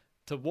camp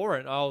to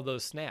warrant all of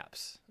those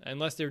snaps,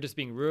 unless they're just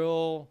being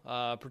real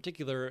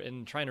particular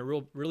and trying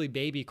to really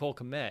baby Cole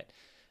Kmet.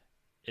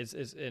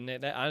 And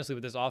that, honestly,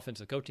 with this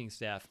offensive coaching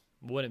staff,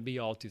 wouldn't be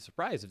all too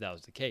surprised if that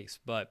was the case.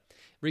 But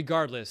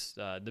regardless,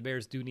 the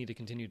Bears do need to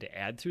continue to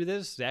add through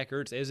this. Zach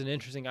Ertz is an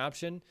interesting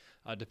option,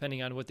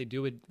 depending on what they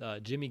do with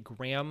Jimmy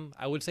Graham.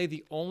 I would say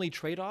the only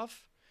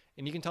trade-off,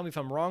 and you can tell me if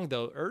I'm wrong,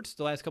 though, Ertz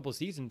the last couple of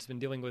seasons has been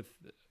dealing with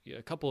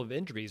a couple of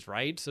injuries,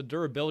 right? So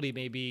durability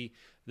may be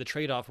the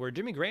trade-off, where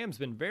Jimmy Graham's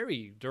been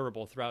very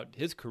durable throughout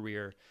his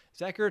career.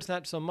 Zach Ertz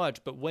not so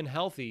much, but when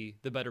healthy,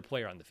 the better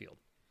player on the field.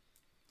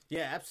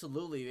 Yeah,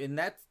 absolutely. And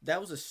that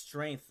was a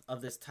strength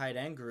of this tight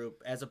end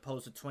group as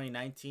opposed to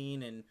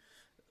 2019, and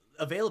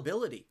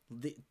availability.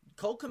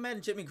 Cole Kmet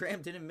and Jimmy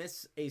Graham didn't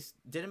miss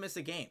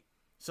a game.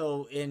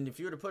 So, and if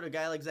you were to put a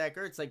guy like Zach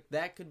Ertz, like,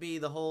 that could be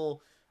the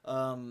whole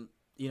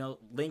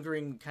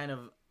lingering kind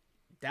of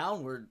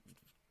downward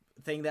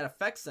thing that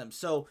affects them.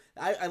 So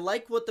I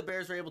like what the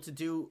Bears were able to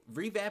do,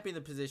 revamping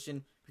the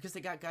position, because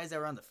they got guys that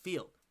were on the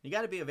field. You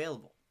got to be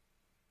available.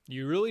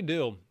 You really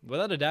do,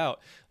 without a doubt.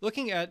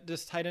 Looking at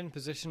this tight end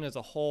position as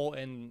a whole,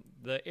 and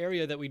the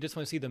area that we just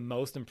want to see the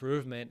most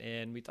improvement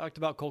in, we talked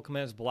about Cole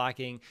Kmet's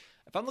blocking.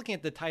 If I'm looking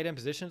at the tight end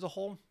position as a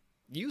whole,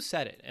 you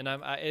said it, and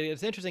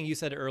it's interesting you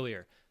said it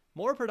earlier.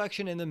 More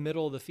production in the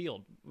middle of the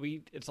field.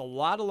 It's a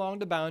lot along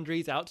the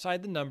boundaries,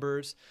 outside the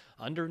numbers,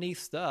 underneath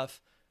stuff.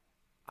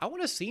 I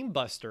want a seam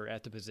buster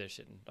at the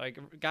position, like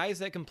guys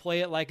that can play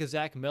it like a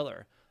Zach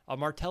Miller, a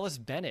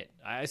Martellus Bennett.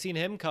 I've seen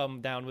him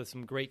come down with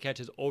some great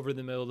catches over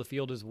the middle of the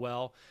field as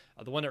well.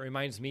 The one that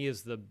reminds me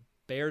is the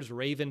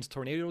Bears-Ravens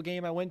tornado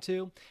game I went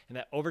to, and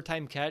that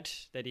overtime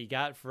catch that he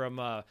got from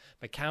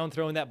McCown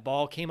throwing that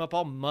ball, came up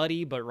all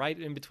muddy, but right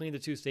in between the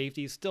two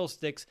safeties, still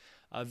sticks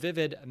a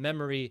vivid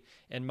memory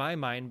in my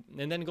mind.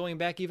 And then going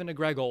back even to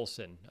Greg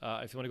Olsen,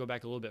 if you want to go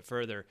back a little bit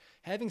further,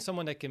 having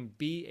someone that can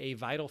be a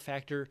vital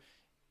factor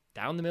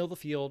down the middle of the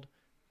field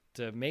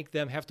to make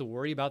them have to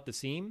worry about the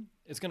seam,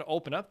 it's going to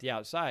open up the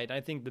outside.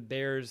 I think the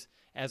Bears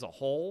as a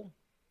whole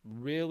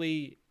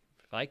really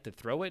like to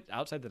throw it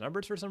outside the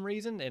numbers for some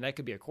reason, and that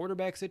could be a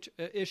quarterback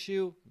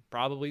issue,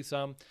 probably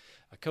some,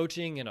 a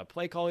coaching and a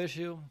play call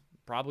issue,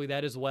 probably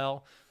that as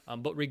well.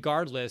 But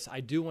regardless,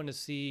 I do want to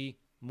see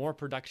more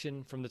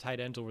production from the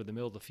tight ends over the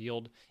middle of the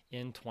field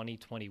in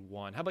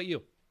 2021. How about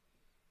you?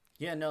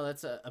 Yeah, no,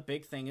 that's a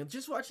big thing.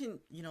 Just watching,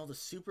 the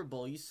Super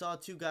Bowl, you saw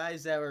two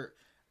guys that were,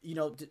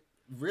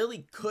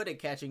 really good at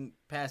catching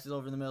passes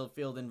over the middle of the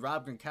field, and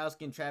Rob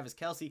Gronkowski and Travis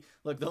Kelce.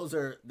 Look, those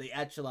are the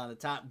echelon, the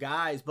top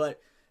guys, but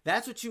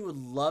that's what you would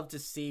love to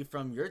see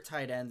from your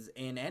tight ends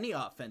in any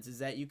offense, is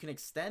that you can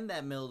extend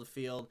that middle of the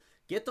field,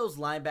 get those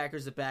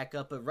linebackers to back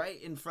up, but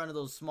right in front of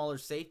those smaller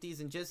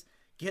safeties, and just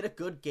get a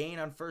good gain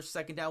on first,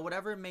 second down,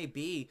 whatever it may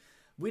be.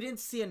 We didn't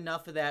see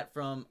enough of that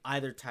from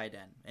either tight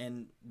end,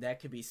 and that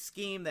could be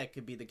scheme, that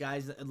could be the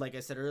guys, like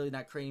I said earlier,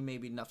 not creating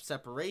maybe enough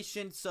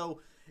separation.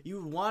 So you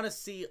would want to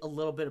see a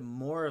little bit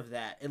more of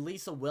that, at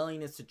least a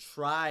willingness to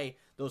try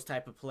those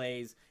type of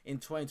plays in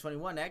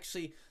 2021.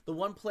 Actually, the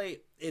one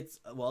play, it's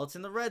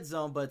in the red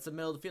zone, but it's the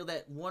middle of the field.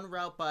 That one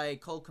route by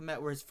Cole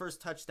Kmet, where his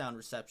first touchdown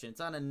reception, it's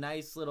on a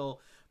nice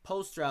little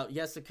post route.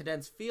 Yes, a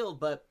condensed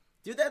field, but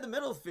do that in the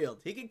middle of the field.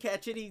 He can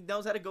catch it. He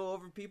knows how to go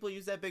over people,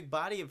 use that big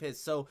body of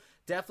his. So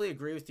definitely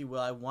agree with you,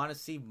 Will. I want to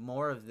see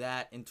more of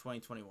that in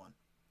 2021.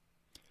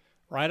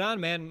 Right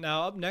on, man.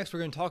 Now, up next, we're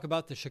going to talk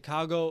about the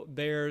Chicago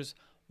Bears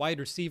wide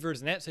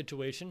receivers in that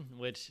situation,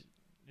 which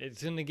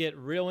it's going to get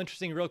real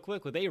interesting real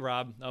quick with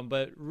A-Rob.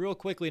 But real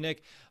quickly,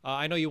 Nick,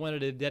 I know you wanted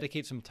to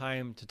dedicate some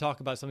time to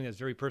talk about something that's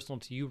very personal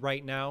to you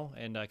right now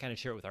and kind of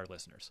share it with our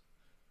listeners.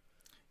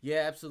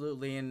 Yeah,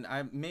 absolutely. And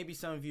maybe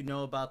some of you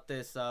know about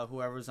this,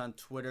 whoever's on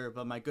Twitter,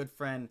 but my good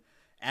friend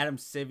Adam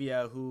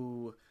Sivia,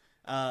 who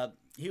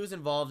he was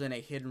involved in a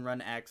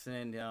hit-and-run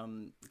accident,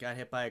 got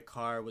hit by a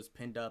car, was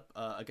pinned up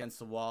against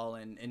the wall,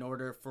 and in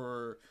order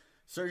for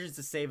surgeons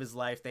to save his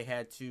life, they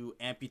had to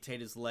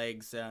amputate his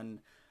legs.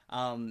 And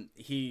a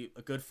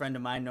good friend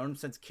of mine, known him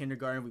since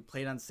kindergarten. We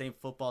played on the same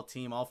football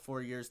team all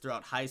 4 years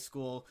throughout high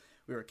school.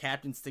 We were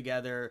captains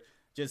together,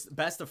 just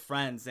best of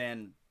friends.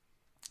 And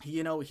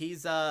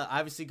he's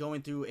obviously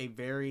going through a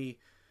very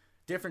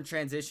different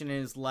transition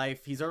in his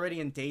life. He's already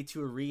in day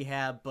 2 of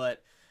rehab,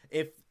 but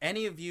if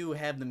any of you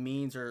have the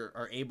means or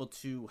are able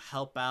to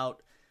help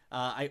out,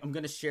 I'm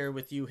going to share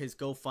with you his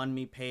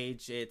GoFundMe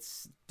page.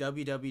 It's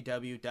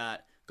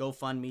www.gofundme.com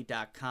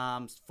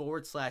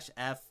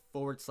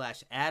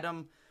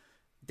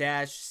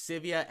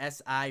gofundme.com/F/Adam-Sivia,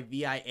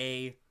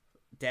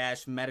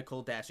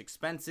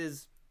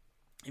 SIVIA-medical-expenses.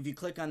 If you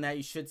click on that,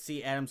 you should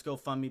see Adam's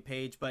GoFundMe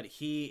page, but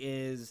he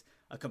is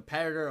a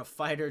competitor, a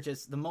fighter,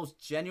 just the most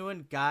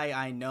genuine guy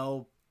I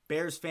know,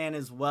 Bears fan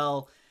as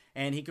well,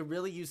 and he could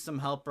really use some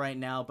help right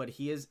now, but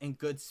he is in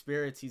good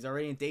spirits. He's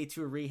already in day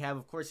 2 of rehab.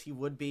 Of course he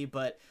would be,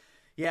 but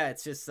yeah,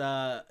 it's just,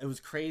 it was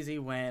crazy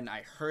when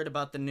I heard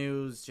about the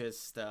news.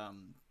 Just,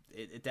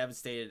 it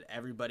devastated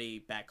everybody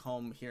back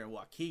home here in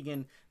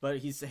Waukegan, but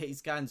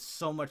he's gotten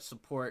so much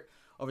support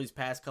over these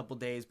past couple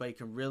days, but he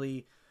can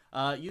really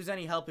use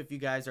any help if you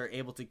guys are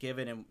able to give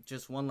it. And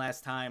just one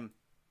last time,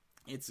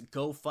 it's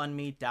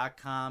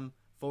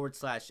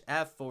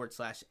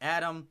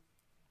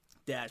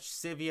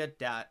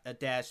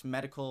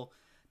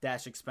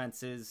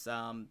gofundme.com/F/Adam-Sivia-medical-expenses.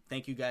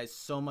 Thank you guys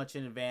so much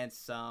in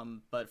advance.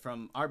 But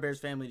from our Bears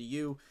family to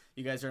you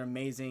guys are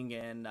amazing,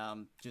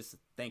 and just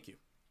thank you.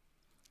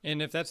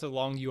 And if that's a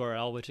long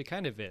URL, which it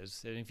kind of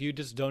is, and if you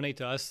just donate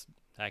to us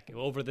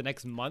over the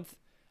next month,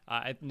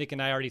 Nick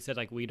and I already said,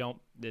 like,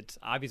 it's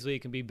obviously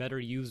it can be better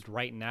used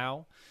right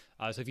now.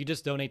 So if you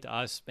just donate to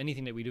us,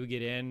 anything that we do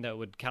get in that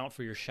would count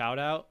for your shout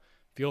out,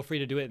 feel free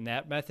to do it in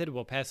that method.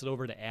 We'll pass it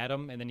over to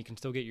Adam, and then you can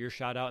still get your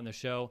shout out in the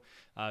show.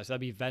 So that'd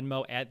be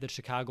Venmo at the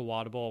Chicago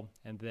Audible,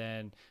 and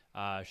then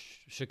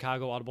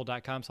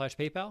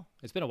chicagoaudible.com/PayPal.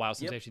 It's been a while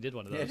since I actually did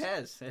one of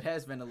those. It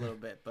has been a little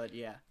bit, but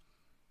yeah.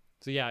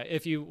 So yeah,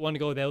 if you want to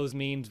go those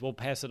means, we'll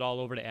pass it all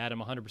over to Adam.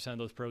 100% of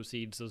those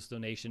proceeds, those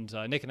donations.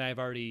 Nick and I have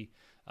already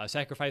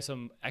sacrificed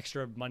some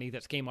extra money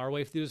that's came our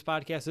way through this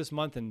podcast this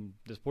month and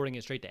just pouring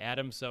it straight to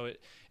Adam. So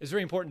it's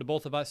very important to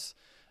both of us.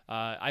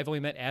 I've only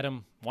met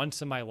Adam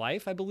once in my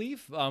life, I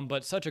believe,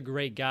 but such a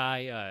great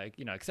guy.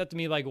 Accepted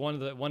me like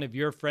one of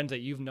your friends that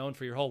you've known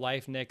for your whole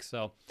life, Nick.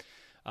 So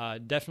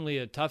definitely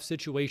a tough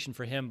situation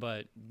for him,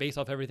 but based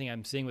off everything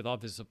I'm seeing with all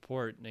of his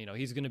support,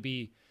 he's going to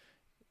be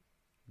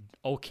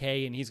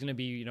okay, and he's going to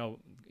be,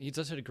 he's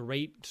such a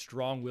great,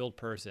 strong-willed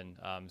person.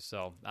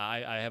 So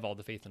I have all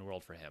the faith in the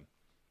world for him.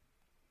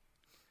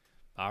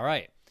 All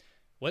right,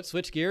 let's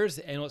switch gears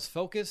and let's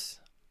focus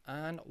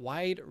on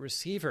wide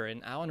receiver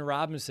and Allen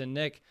Robinson.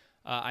 Nick,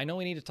 I know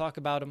we need to talk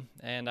about him,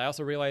 and I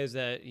also realize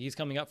that he's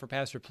coming up for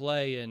pass or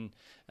play, and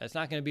it's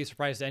not going to be a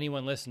surprise to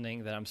anyone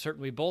listening that I'm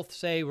certain we both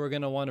say we're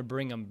going to want to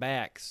bring him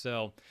back.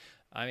 So,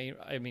 I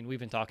mean, we've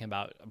been talking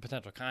about a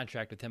potential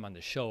contract with him on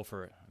the show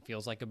for it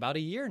feels like about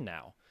a year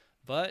now,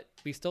 but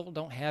we still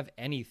don't have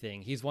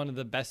anything. He's one of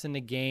the best in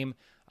the game.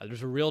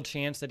 There's a real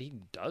chance that he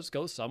does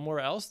go somewhere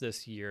else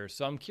this year.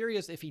 So I'm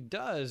curious if he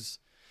does.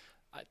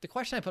 The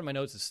question I put in my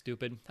notes is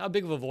stupid. How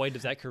big of a void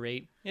does that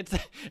create?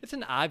 It's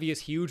an obvious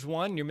huge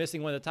one. You're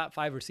missing one of the top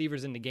 5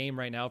 receivers in the game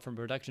right now from a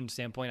production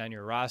standpoint on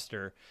your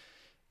roster.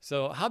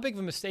 So how big of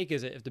a mistake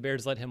is it if the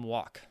Bears let him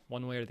walk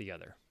one way or the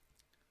other?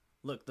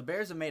 Look, the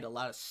Bears have made a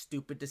lot of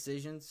stupid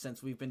decisions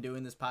since we've been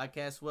doing this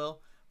podcast,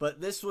 Will. But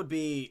this would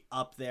be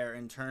up there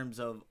in terms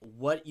of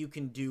what you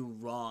can do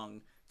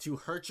wrong to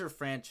hurt your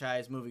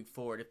franchise moving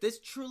forward. If this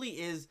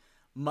truly is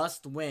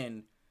must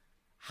win,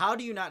 how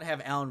do you not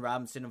have Allen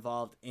Robinson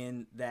involved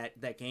in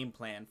that game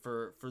plan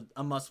for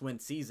a must-win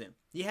season?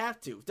 You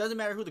have to. It doesn't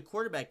matter who the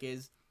quarterback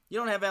is. You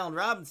don't have Allen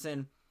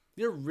Robinson,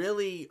 you're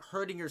really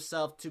hurting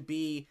yourself to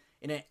be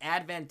in an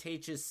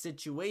advantageous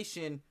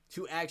situation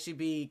to actually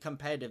be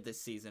competitive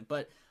this season.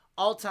 But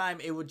all time,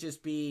 it would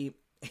just be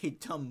a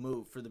dumb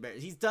move for the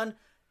Bears. He's done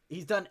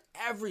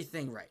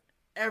everything right.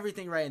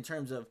 Everything right in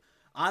terms of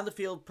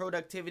on-the-field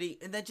productivity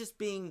and then just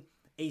being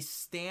a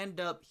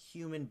stand-up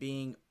human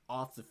being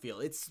off the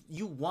field.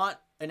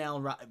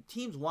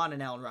 Teams want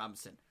an Allen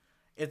Robinson.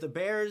 If the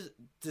Bears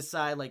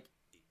decide, like,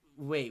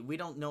 wait, we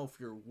don't know if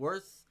you're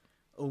worth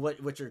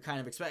what you're kind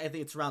of expecting. I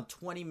think it's around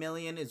 $20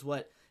 million is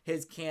what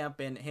his camp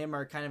and him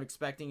are kind of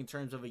expecting in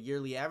terms of a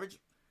yearly average.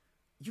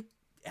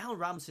 Allen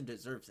Robinson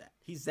deserves that.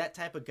 He's that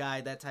type of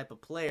guy, that type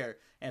of player.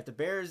 And if the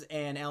Bears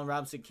and Allen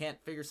Robinson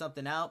can't figure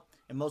something out,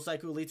 and most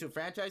likely will lead to a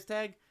franchise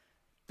tag,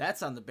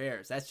 that's on the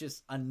Bears. That's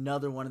just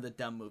another one of the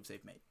dumb moves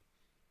they've made.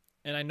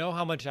 And I know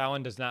how much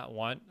Allen does not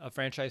want a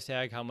franchise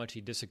tag, how much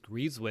he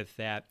disagrees with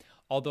that.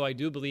 Although I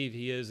do believe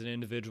he is an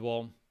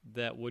individual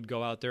that would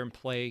go out there and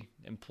play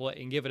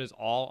and give it his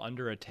all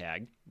under a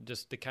tag.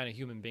 Just the kind of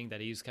human being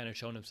that he's kind of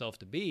shown himself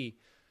to be.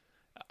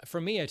 For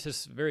me, it's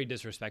just very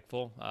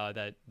disrespectful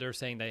that they're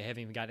saying they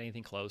haven't even got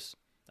anything close,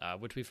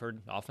 which we've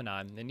heard off and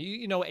on. And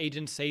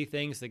agents say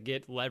things that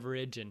get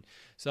leverage, and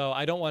so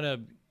I don't want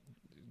to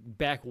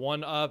back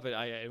one up.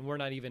 We're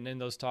not even in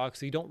those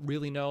talks, so you don't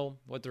really know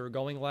what they're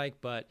going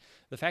like. But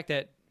the fact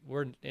that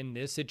we're in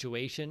this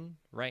situation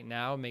right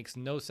now makes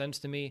no sense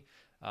to me.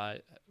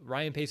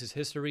 Ryan Pace's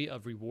history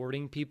of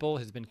rewarding people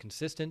has been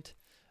consistent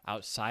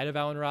outside of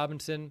Allen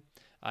Robinson.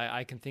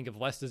 I can think of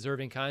less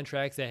deserving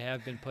contracts that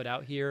have been put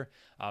out here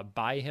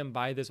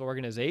by this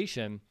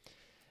organization.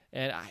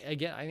 And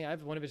I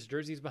have one of his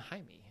jerseys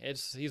behind me.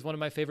 He's one of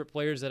my favorite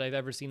players that I've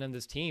ever seen on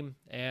this team.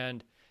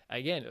 And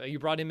again, you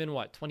brought him in,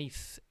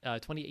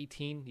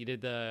 2018? You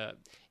did the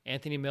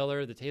Anthony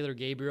Miller, the Taylor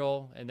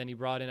Gabriel, and then you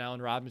brought in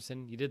Allen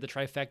Robinson. You did the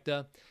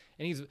trifecta,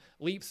 and he's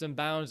leaps and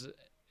bounds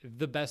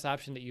the best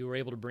option that you were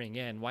able to bring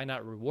in. Why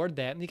not reward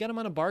that? And you got him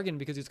on a bargain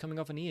because he's coming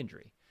off a knee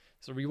injury.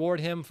 So reward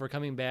him for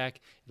coming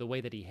back the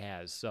way that he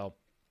has. So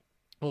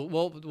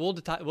we'll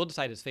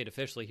decide his fate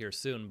officially here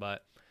soon,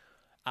 but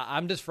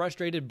I'm just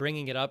frustrated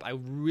bringing it up. I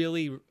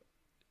really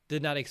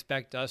did not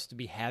expect us to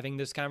be having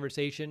this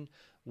conversation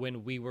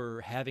when we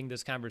were having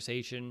this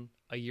conversation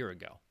a year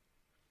ago.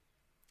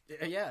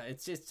 Yeah,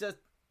 it's just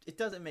it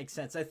doesn't make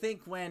sense. I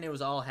think when it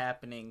was all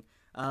happening,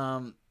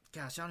 gosh,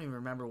 I don't even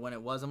remember when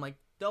it was. I'm like,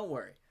 don't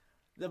worry,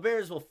 the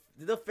Bears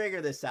they'll figure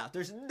this out.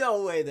 There's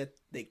no way that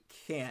they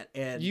can't.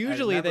 And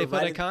usually they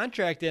put a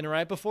contract in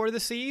right before the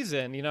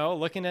season,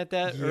 looking at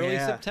that early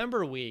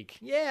September week.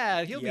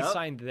 Yeah, he'll be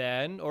signed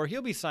then, or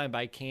he'll be signed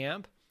by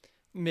camp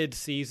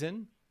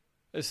mid-season.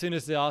 As soon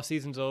as the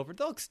offseason's over,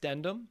 they'll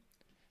extend him.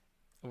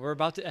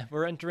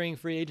 We're entering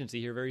free agency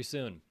here very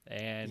soon,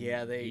 and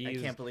I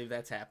can't believe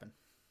that's happened.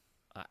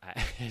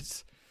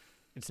 It's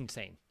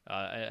insane.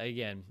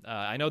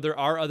 I know there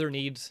are other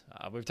needs.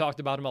 We've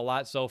talked about them a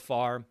lot so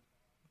far,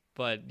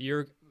 but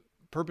you're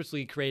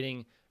purposely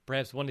creating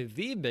perhaps one of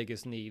the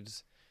biggest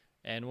needs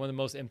and one of the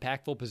most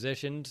impactful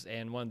positions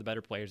and one of the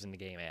better players in the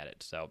game at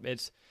it. So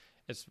it's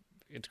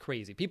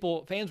crazy.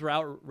 Fans were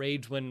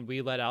outraged when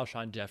we let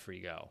Alshon Jeffrey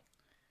go.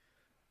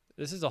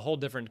 This is a whole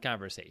different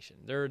conversation.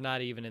 They're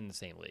not even in the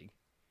same league.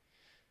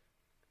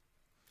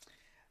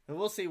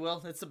 We'll see.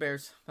 Well, it's the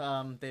Bears.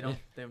 They're not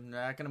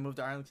going to move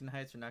to Arlington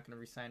Heights. They're not going to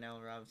re-sign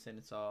Allen Robinson.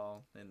 It's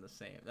all in the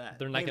same.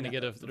 They're not going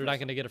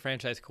to get a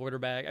franchise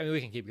quarterback. I mean, we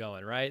can keep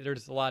going, right?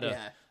 There's a lot of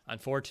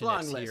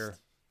unfortunates here.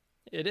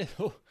 It is.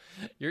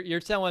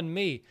 You're telling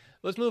me.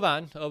 Let's move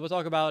on. We'll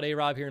talk about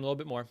A-Rob here in a little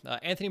bit more.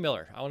 Anthony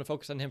Miller. I want to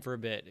focus on him for a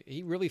bit.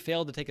 He really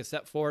failed to take a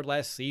step forward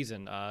last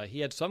season.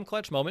 He had some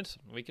clutch moments.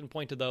 We can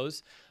point to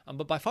those.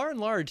 But by far and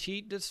large,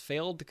 he just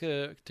failed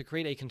to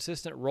create a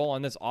consistent role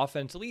on this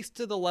offense, at least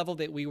to the level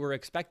that we were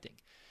expecting.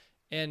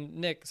 And,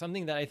 Nick,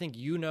 something that I think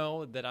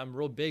that I'm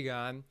real big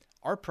on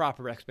are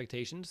proper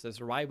expectations.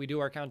 That's why we do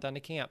our countdown to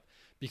camp.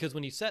 Because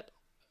when you set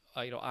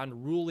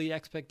unruly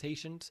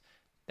expectations,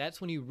 that's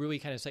when you really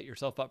kind of set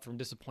yourself up from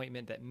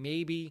disappointment that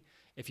maybe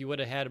if you would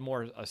have had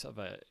more of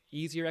a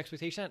easier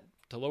expectation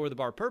to lower the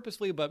bar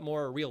purposely, but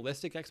more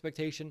realistic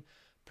expectation,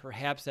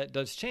 perhaps that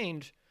does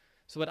change.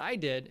 So what I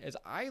did is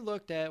I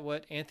looked at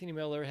what Anthony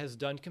Miller has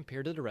done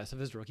compared to the rest of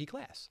his rookie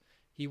class.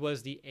 He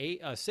was the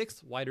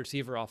sixth wide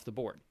receiver off the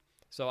board.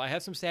 So I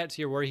have some stats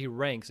here where he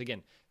ranks.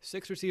 Again,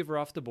 sixth receiver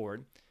off the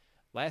board.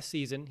 Last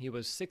season, he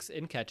was sixth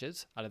in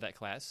catches out of that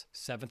class,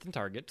 seventh in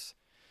targets,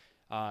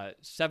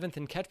 seventh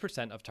in catch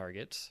percent of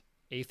targets,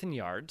 eighth in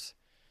yards.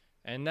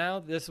 And now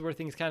this is where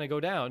things kind of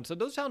go down. So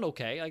those sound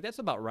okay. Like, that's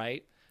about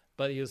right.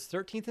 But he was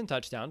 13th in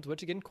touchdowns,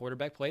 which, again,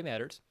 quarterback play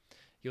matters.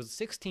 He was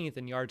 16th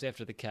in yards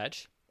after the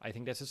catch. I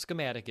think that's a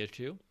schematic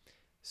issue.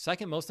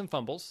 Second most in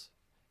fumbles.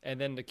 And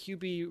then the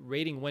QB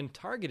rating when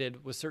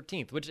targeted was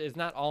 13th, which is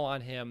not all on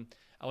him.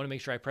 I want to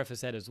make sure I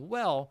preface that as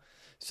well.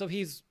 So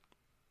he's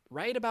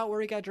right about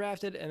where he got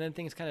drafted, and then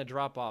things kind of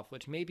drop off,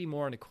 which may be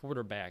more on a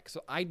quarterback.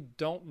 So I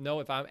don't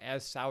know if I'm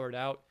as soured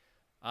out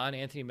on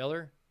Anthony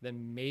Miller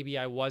than maybe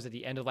I was at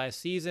the end of last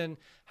season,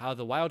 how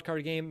the wild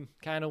card game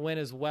kind of went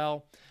as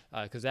well,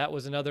 because that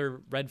was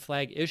another red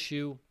flag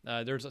issue.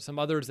 There's some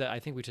others that I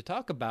think we should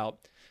talk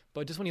about,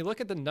 but just when you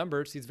look at the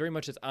numbers, he's very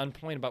much just on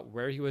point about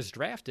where he was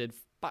drafted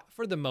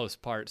for the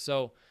most part.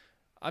 So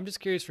I'm just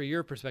curious for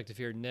your perspective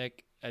here,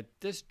 Nick, at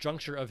this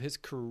juncture of his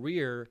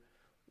career,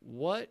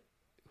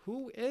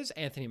 who is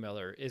Anthony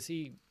Miller? Is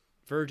he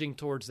verging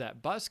towards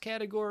that bust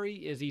category?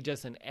 Is he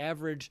just an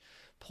average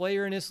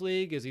player in this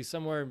league? Is he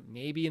somewhere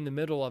maybe in the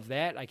middle of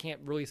that? I can't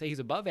really say he's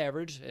above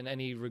average in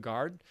any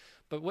regard,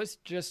 but what's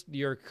just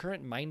your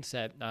current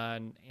mindset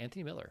on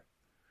Anthony Miller?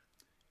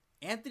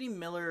 Anthony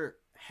Miller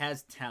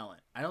has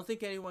talent. I don't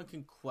think anyone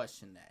can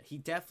question that. He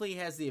definitely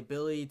has the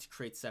ability to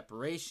create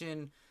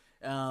separation,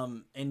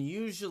 and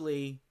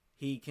usually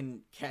he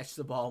can catch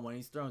the ball when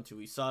he's thrown to.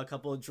 We saw a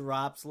couple of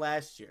drops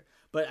last year,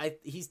 but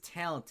he's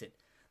talented.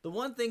 The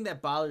one thing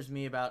that bothers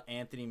me about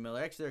Anthony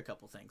Miller, actually there are a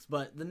couple things,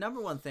 but the number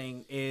one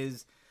thing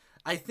is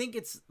I think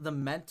it's the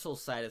mental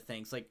side of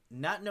things, like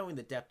not knowing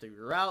the depth of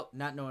your route,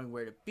 not knowing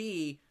where to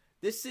be.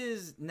 This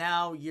is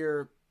now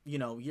year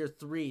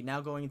 3, now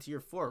going into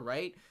year 4,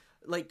 right?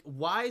 Like,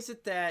 why is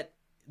it that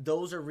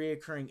those are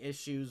reoccurring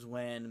issues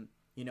when,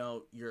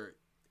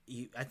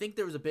 I think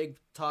there was a big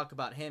talk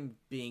about him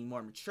being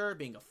more mature,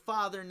 being a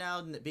father now,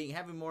 and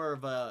having more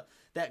of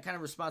that kind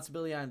of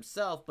responsibility on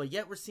himself, but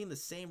yet we're seeing the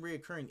same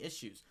reoccurring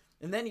issues.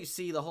 And then you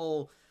see the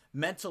whole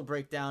mental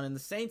breakdown in the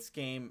Saints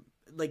game.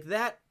 Like,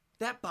 that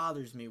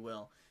bothers me,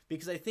 Will,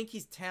 because I think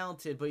he's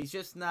talented, but he's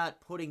just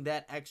not putting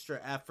that extra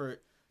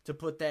effort to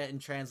put that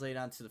and translate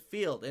onto the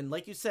field. And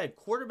like you said,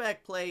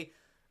 quarterback play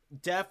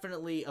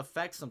definitely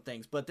affects some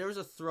things, but there was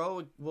a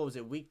throw,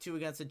 week 2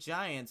 against the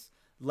Giants,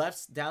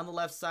 down the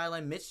left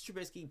sideline, Mitch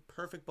Trubisky,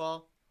 perfect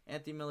ball,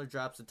 Anthony Miller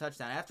drops a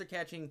touchdown after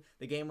catching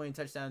the game-winning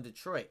touchdown in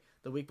Detroit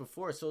the week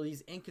before. So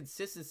these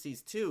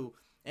inconsistencies too.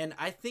 And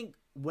I think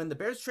when the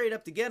Bears trade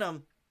up to get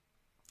him,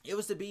 it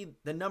was to be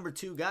the number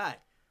 2 guy.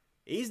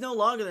 He's no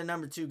longer the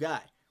number 2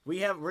 guy.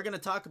 We're going to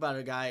talk about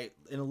a guy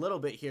in a little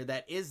bit here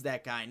that is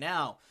that guy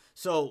now.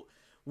 So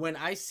when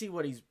I see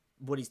what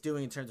he's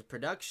doing in terms of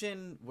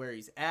production, where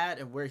he's at,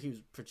 and where he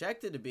was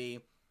projected to be,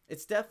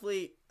 it's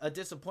definitely a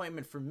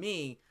disappointment for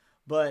me.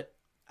 But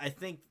I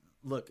think,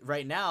 look,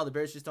 right now the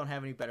Bears just don't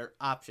have any better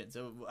options.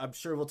 I'm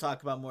sure we'll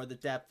talk about more of the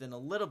depth in a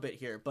little bit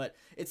here, but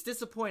it's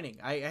disappointing.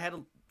 I had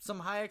some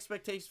high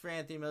expectations for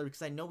Anthony Miller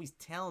because I know he's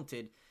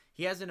talented.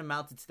 He hasn't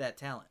amounted to that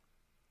talent.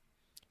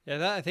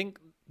 Yeah, I think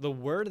the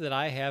word that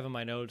I have in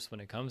my notes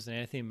when it comes to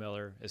Anthony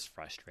Miller is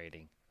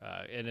frustrating.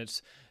 And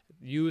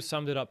you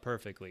summed it up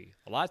perfectly.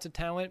 Lots of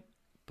talent,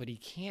 but he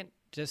can't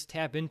just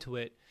tap into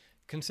it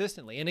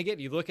consistently. And again,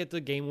 you look at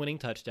the game-winning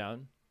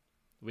touchdown,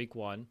 week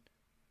 1,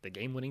 the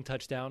game-winning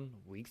touchdown,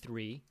 week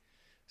 3,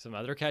 some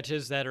other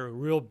catches that are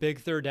real big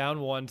third down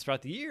ones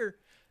throughout the year,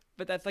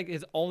 but that's like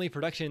his only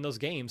production in those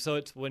games. So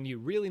it's when you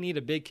really need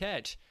a big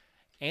catch,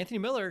 Anthony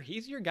Miller,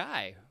 he's your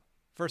guy.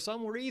 For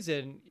some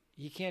reason,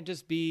 he can't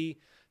just be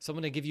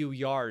someone to give you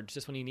yards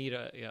just when you need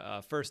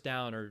a first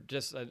down or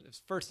just a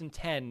 1st and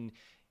 10,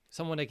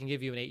 someone that can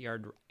give you an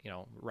 8-yard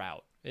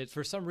route. It's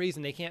for some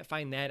reason they can't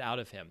find that out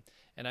of him.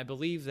 And I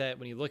believe that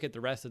when you look at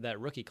the rest of that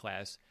rookie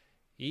class,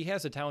 he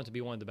has the talent to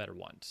be one of the better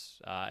ones.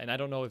 And I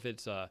don't know if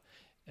it's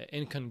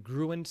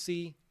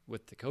incongruency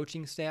with the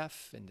coaching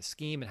staff and the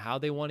scheme and how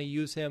they want to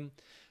use him,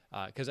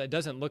 because it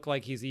doesn't look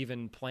like he's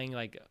even playing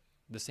like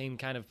the same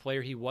kind of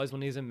player he was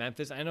when he was in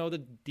Memphis. I know the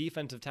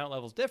defensive talent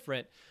level is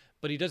different,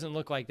 but he doesn't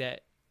look like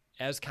that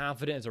as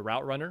confident as a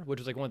route runner, which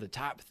was like one of the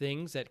top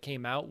things that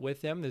came out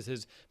with him, is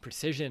his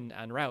precision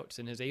on routes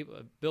and his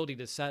ability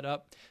to set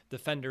up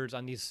defenders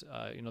on these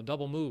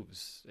double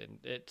moves. And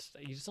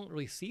you just don't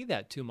really see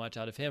that too much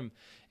out of him.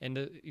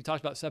 And you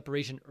talked about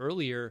separation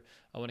earlier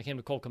when it came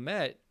to Cole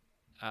Kmet.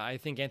 I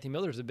think Anthony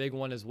Miller is a big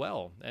one as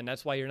well, and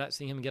that's why you're not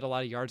seeing him get a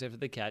lot of yards after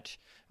the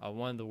catch.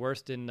 One of the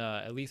worst in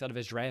at least out of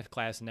his draft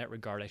class in that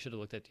regard. I should have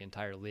looked at the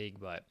entire league,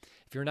 but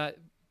if you're not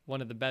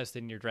one of the best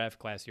in your draft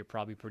class, you're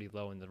probably pretty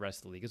low in the rest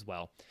of the league as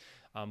well.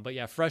 But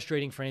yeah,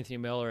 frustrating for Anthony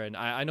Miller, and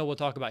I know we'll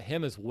talk about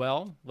him as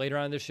well later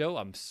on in the show,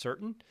 I'm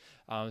certain.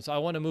 So I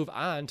want to move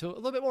on to a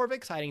little bit more of an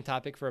exciting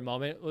topic for a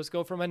moment. Let's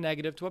go from a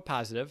negative to a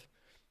positive.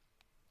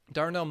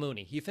 Darnell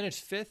Mooney, he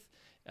finished fifth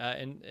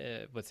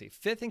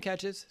in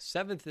catches,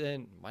 seventh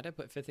in, why did I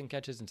put fifth in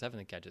catches and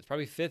seventh in catches?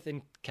 Probably fifth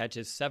in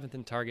catches, seventh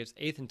in targets,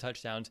 eighth in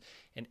touchdowns,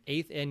 and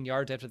eighth in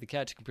yards after the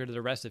catch compared to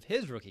the rest of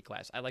his rookie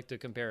class. I like to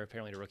compare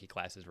apparently to rookie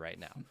classes right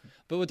now.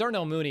 But with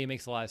Darnell Mooney, it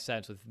makes a lot of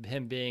sense with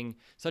him being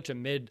such a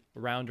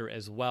mid-rounder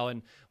as well.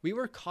 And we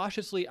were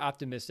cautiously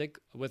optimistic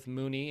with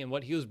Mooney and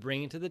what he was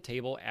bringing to the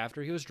table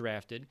after he was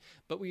drafted,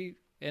 but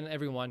and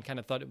everyone kind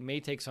of thought it may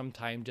take some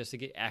time just to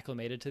get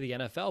acclimated to the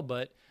NFL,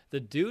 but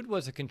the dude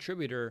was a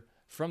contributor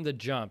from the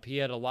jump. He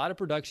had a lot of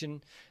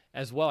production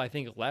as well, I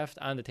think, left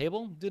on the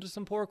table due to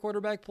some poor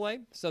quarterback play.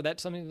 So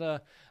that's something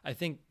to, I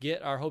think,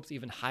 get our hopes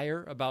even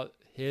higher about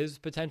his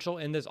potential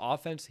in this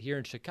offense here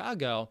in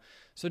Chicago.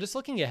 So just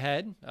looking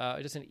ahead,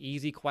 just an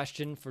easy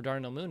question for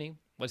Darnell Mooney.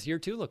 What's year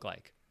 2 look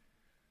like?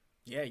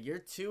 Yeah, year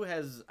 2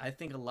 has, I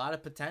think, a lot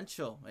of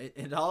potential.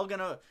 It all going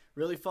to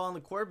really fall in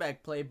the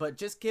quarterback play, but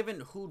just given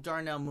who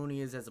Darnell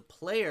Mooney is as a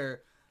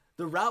player,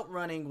 the route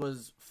running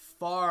was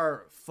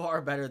far,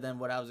 far better than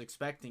what I was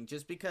expecting.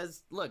 Just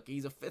because, look,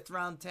 he's a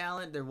 5th-round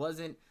talent. There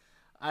wasn't,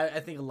 I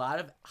think, a lot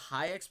of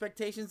high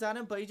expectations on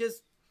him, but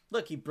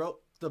he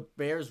broke the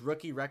Bears'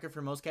 rookie record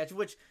for most catches,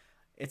 which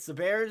it's the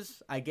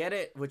Bears, I get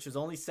it, which was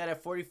only set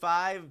at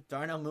 45.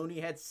 Darnell Mooney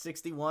had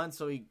 61,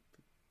 so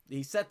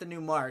he set the new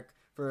mark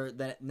for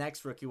the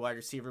next rookie wide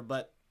receiver,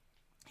 but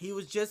he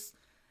was just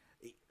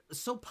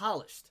so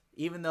polished.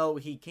 Even though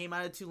he came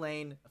out of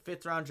Tulane, a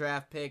 5th-round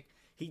draft pick,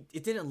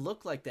 it didn't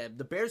look like that.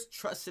 The Bears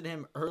trusted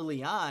him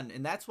early on,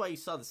 and that's why you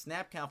saw the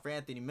snap count for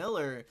Anthony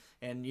Miller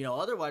and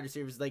other wide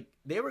receivers. Like,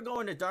 they were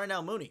going to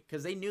Darnell Mooney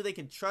because they knew they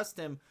could trust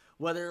him,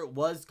 whether it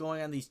was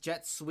going on these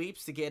jet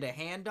sweeps to get a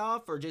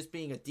handoff or just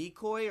being a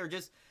decoy or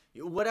just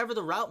whatever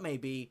the route may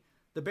be.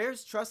 The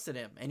Bears trusted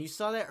him, and you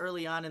saw that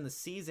early on in the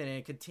season, and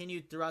it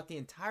continued throughout the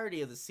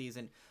entirety of the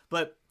season.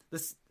 But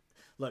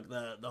look,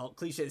 the whole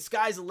cliche, the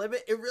sky's the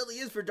limit. It really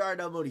is for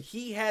Darnell Mooney.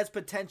 He has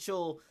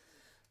potential.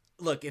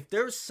 Look, if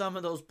there's some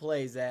of those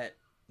plays that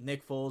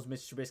Nick Foles,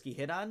 Mr. Trubisky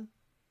hit on,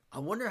 I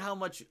wonder how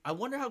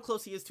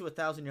close he is to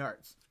 1,000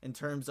 yards in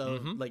terms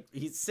of like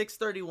he's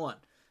 631.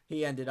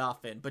 He ended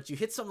off in, but you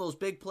hit some of those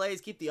big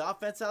plays, keep the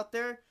offense out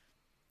there.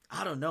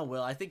 I don't know,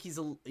 Will. I think he's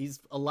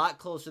a lot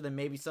closer than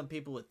maybe some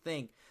people would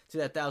think to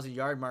that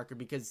 1,000-yard marker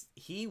because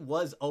he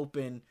was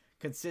open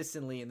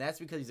consistently, and that's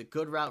because he's a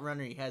good route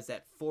runner. He has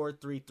that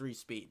 4.33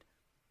 speed.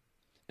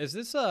 Is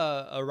this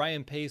a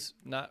Ryan Pace,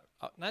 not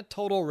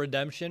total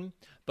redemption,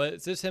 but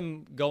is this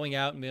him going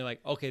out and being like,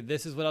 okay,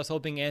 this is what I was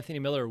hoping Anthony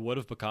Miller would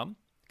have become?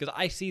 Because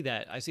I see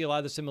that. I see a lot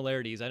of the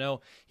similarities. I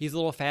know he's a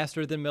little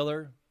faster than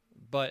Miller,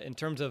 But in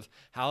terms of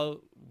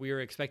how we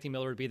were expecting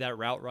Miller to be that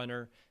route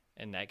runner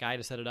and that guy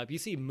to set it up, you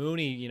see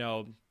Mooney,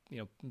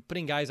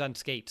 putting guys on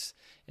skates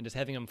and just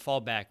having them fall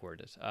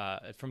backward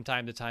from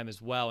time to time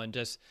as well. And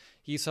just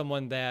he's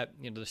someone that,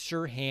 the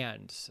sure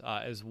hands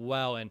as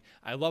well. And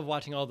I love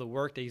watching all the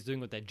work that he's doing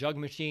with that jug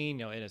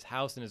machine, in his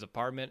house, in his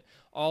apartment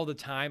all the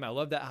time. I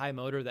love that high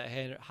motor,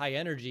 that high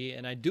energy.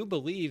 And I do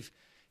believe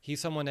he's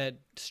someone that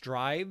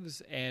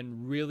strives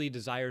and really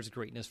desires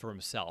greatness for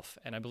himself.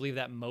 And I believe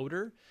that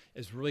motor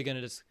is really going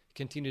to just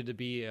continue to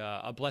be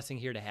a blessing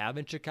here to have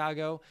in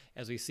Chicago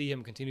as we see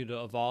him continue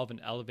to evolve and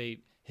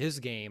elevate his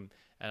game.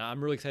 And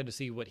I'm really excited to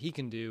see what he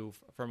can do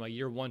from a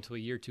year 1 to a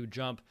year 2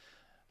 jump.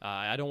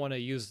 I don't want to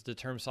use the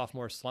term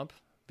sophomore slump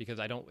because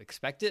I don't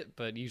expect it,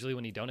 but usually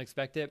when you don't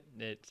expect it,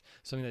 it's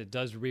something that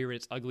does rear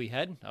its ugly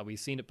head. We've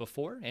seen it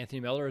before. Anthony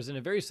Miller is in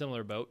a very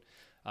similar boat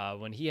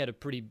when he had a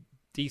pretty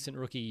decent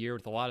rookie year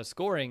with a lot of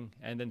scoring,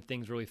 and then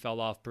things really fell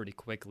off pretty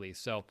quickly.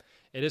 So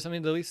it is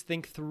something to at least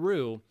think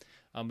through.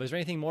 But is there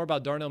anything more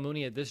about Darnell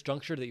Mooney at this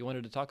juncture that you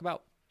wanted to talk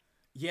about?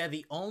 Yeah,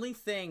 the only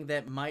thing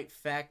that might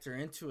factor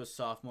into a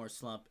sophomore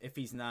slump if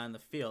he's not in the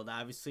field,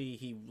 obviously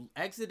he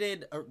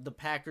exited the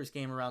Packers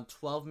game around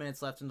 12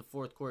 minutes left in the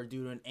fourth quarter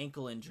due to an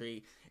ankle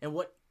injury. And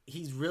what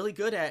he's really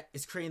good at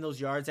is creating those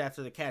yards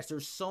after the catch.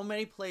 There's so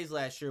many plays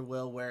last year,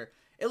 Will, where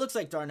it looks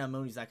like Darnell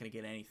Mooney's not going to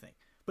get anything.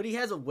 But he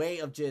has a way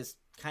of just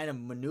kind of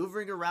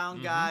maneuvering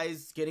around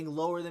guys, getting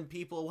lower than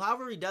people.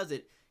 However he does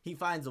it, he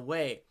finds a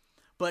way.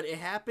 But it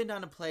happened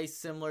on a play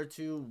similar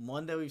to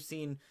one that we've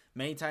seen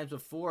many times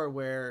before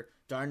where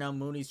Darnell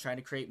Mooney's trying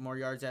to create more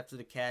yards after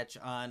the catch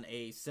on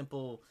a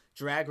simple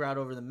drag route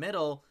over the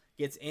middle,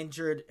 gets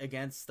injured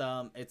against,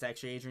 it's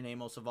actually Adrian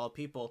Amos of all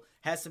people,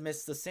 has to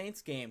miss the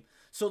Saints game.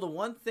 So the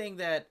one thing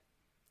that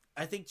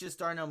I think just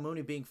Darnell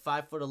Mooney being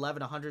 5'11",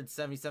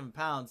 177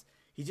 pounds,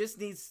 he just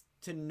needs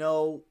to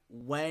know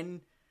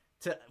when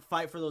to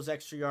fight for those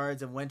extra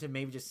yards and when to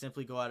maybe just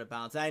simply go out of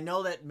bounds. And I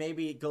know that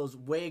maybe it goes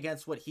way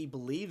against what he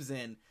believes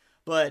in,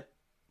 but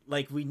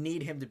we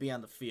need him to be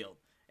on the field.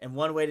 And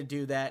one way to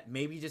do that,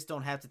 maybe you just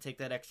don't have to take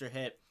that extra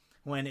hit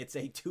when it's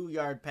a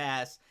 2-yard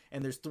pass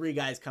and there's 3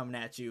 guys coming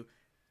at you.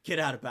 Get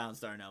out of bounds,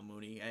 Darnell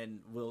Mooney, and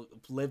we'll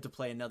live to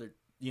play another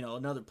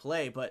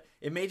play. But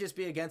it may just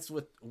be against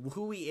with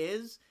who he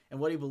is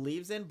and what he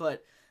believes in,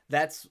 but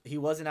he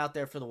wasn't out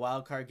there for the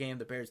wild card game.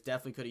 The Bears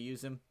definitely could have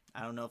used him.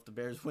 I don't know if the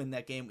Bears win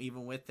that game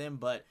even with him,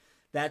 but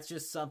that's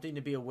just something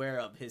to be aware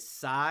of. His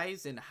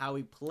size and how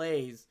he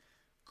plays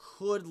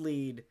could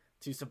lead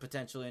to some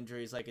potential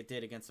injuries like it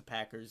did against the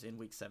Packers in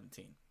Week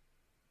 17.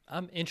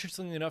 I'm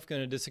interestingly enough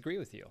going to disagree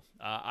with you.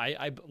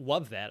 I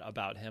love that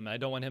about him. I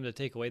don't want him to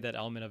take away that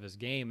element of his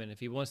game, and if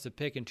he wants to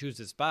pick and choose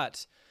his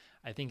spots,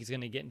 I think he's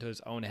going to get into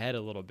his own head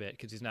a little bit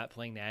because he's not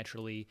playing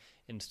naturally,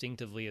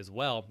 instinctively as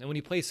well. And when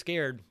he plays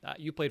scared,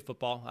 you played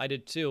football, I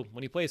did too.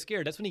 When he plays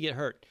scared, that's when you get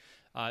hurt.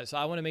 So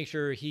I want to make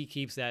sure he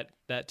keeps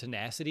that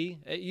tenacity.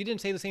 You didn't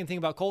say the same thing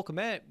about Cole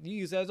Kmet. You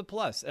use that as a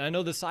plus. And I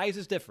know the size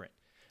is different.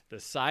 The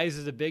size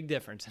is a big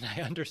difference, and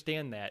I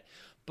understand that.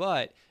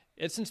 But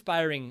it's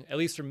inspiring, at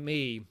least for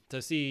me,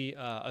 to see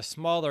a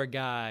smaller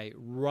guy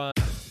run.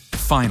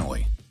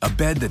 Finally, a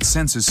bed that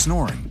senses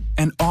snoring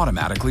and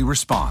automatically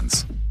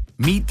responds.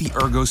 Meet the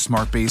Ergo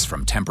Smart Base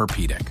from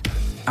Tempur-Pedic,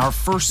 our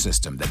first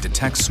system that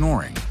detects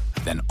snoring,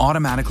 then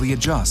automatically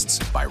adjusts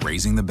by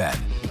raising the bed.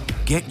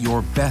 Get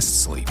your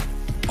best sleep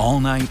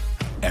all night,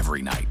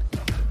 every night.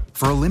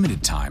 For a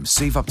limited time,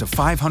 save up to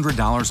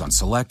 $500 on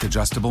select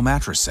adjustable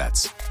mattress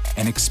sets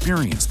and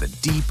experience the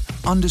deep,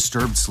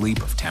 undisturbed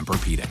sleep of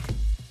Tempur-Pedic.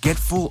 Get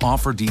full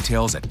offer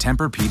details at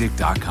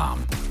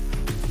TempurPedic.com.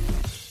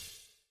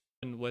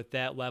 With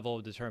that level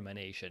of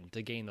determination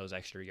to gain those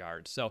extra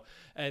yards. So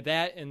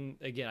that, and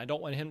again, I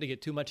don't want him to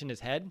get too much in his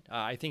head.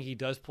 I think he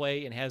does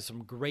play and has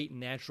some great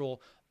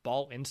natural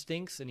ball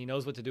instincts, and he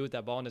knows what to do with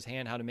that ball in his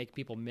hand, how to make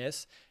people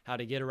miss, how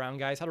to get around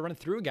guys, how to run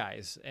through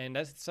guys. And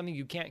that's something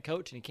you can't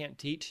coach and you can't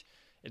teach.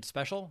 It's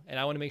special, and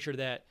I want to make sure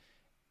that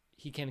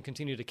he can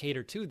continue to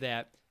cater to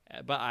that.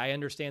 But I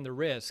understand the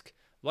risk.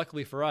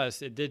 Luckily for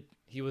us,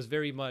 he was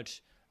very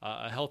much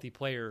a healthy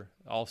player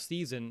all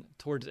season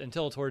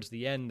until towards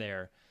the end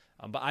there.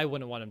 But I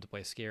wouldn't want him to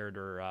play scared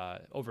or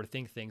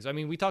overthink things. I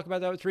mean, we talked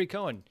about that with Tariq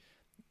Cohen.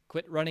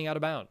 Quit running out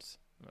of bounds.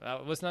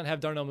 Let's not have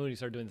Darnell Mooney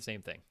start doing the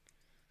same thing.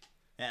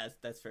 Yeah,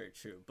 that's very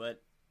true.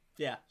 But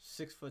yeah,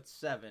 6'7"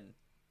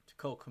 to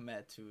Cole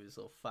Kmet to his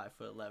little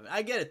 5'11".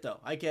 I get it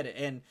though. I get it.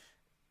 And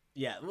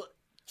yeah, well,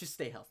 just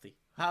stay healthy.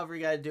 However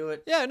you got to do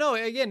it. Yeah, no,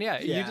 again, yeah,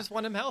 you just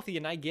want him healthy,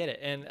 and I get it.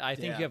 And I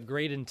think you have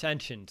great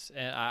intentions.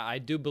 And I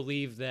do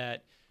believe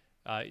that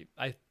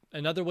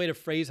another way to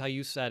phrase how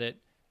you said it,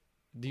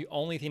 the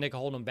only thing that can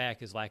hold him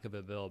back is lack of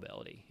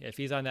availability. If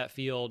he's on that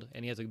field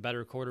and he has a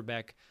better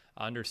quarterback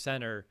under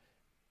center,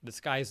 the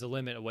sky's the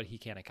limit of what he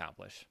can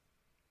accomplish.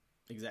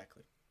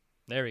 Exactly.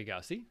 There we go.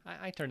 See,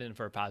 I turned it in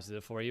for a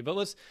positive for you.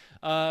 But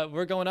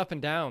we're going up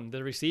and down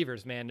the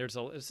receivers, man. It's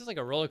just like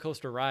a roller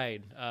coaster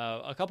ride.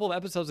 A couple of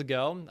episodes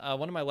ago,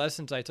 one of my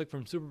lessons I took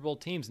from Super Bowl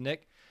teams,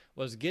 Nick,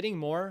 was getting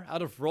more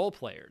out of role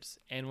players.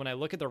 And when I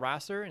look at the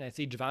roster and I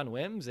see Javon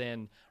Wims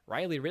and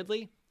Riley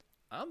Ridley,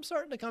 I'm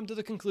starting to come to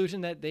the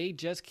conclusion that they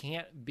just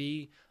can't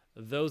be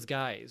those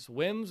guys.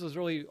 Wims was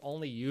really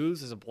only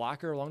used as a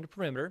blocker along the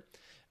perimeter.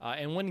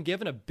 And when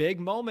given a big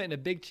moment and a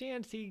big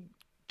chance, he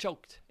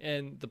choked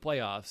in the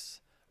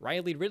playoffs.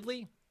 Riley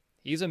Ridley,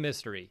 he's a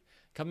mystery,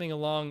 coming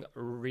along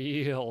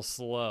real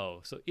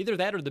slow. So either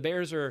that or the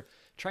Bears are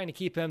trying to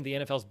keep him the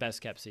NFL's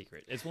best kept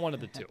secret. It's one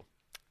of the two.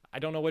 I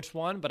don't know which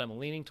one, but I'm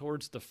leaning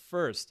towards the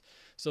first.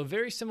 So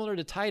very similar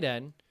to tight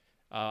end,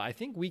 I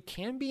think we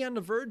can be on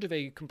the verge of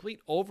a complete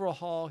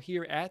overhaul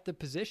here at the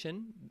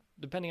position,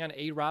 depending on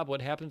A-Rob,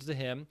 what happens to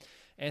him.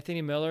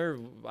 Anthony Miller,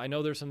 I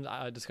know there's some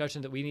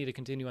discussion that we need to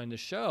continue on the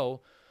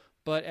show,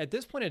 but at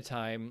this point in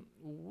time,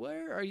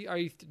 where are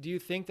you? Do you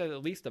think that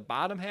at least the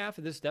bottom half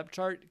of this depth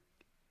chart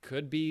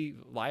could be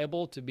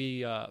liable to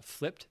be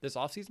flipped this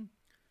offseason?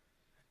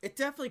 It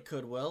definitely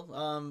could,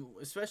 Will.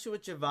 Especially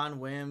with Javon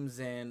Wims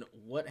and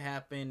what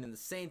happened in the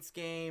Saints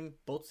game,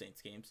 both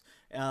Saints games.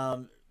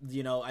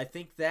 I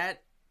think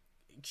that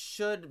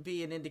should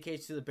be an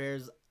indication to the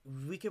Bears.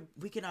 We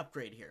can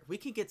upgrade here. We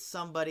can get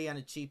somebody on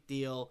a cheap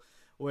deal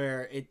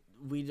where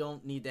we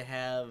don't need to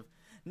have.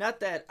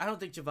 Not that I don't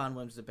think Javon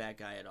Wims is a bad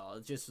guy at all.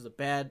 It just was a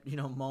bad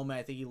moment.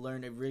 I think he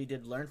really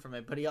did learn from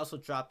it, but he also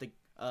dropped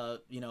a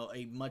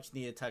much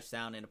needed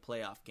touchdown in a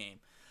playoff game.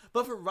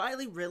 But for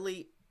Riley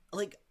Ridley,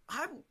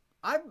 I'm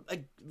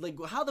like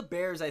how the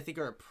Bears I think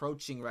are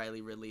approaching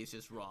Riley Ridley is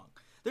just wrong.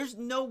 There's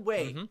no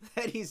way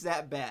that he's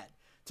that bad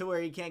to where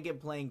he can't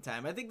get playing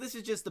time. I think this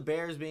is just the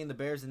Bears being the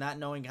Bears and not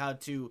knowing how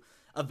to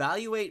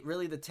evaluate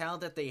really the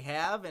talent that they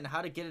have and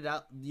how to get it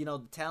out,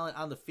 the talent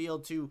on the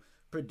field to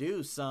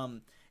produce.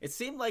 It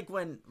seemed like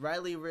when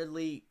Riley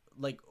Ridley,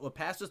 a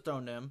pass was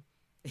thrown to him,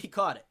 he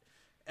caught it.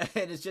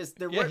 And it's just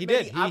he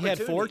did. He had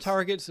 4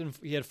 targets and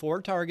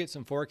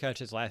 4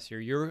 catches last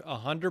year. You're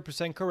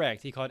 100%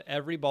 correct. He caught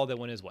every ball that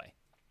went his way.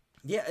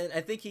 Yeah, and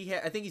I think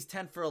he's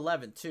 10 for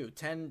 11 too.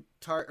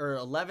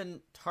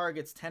 11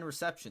 targets, 10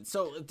 receptions.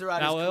 So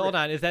throughout his career. Hold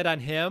on, is that on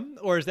him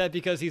or is that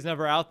because he's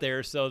never out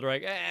there? So they're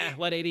like,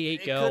 let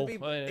 88 go.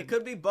 It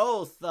could be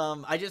both.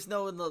 I just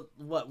know in the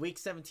week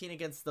 17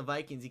 against the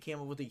Vikings, he came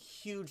up with a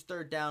huge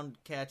third down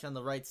catch on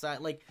the right side.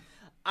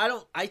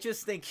 I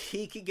just think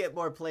he could get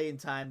more playing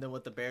time than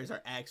what the Bears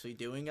are actually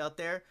doing out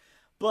there.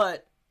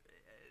 But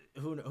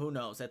who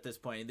knows at this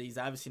point? He's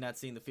obviously not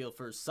seeing the field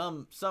for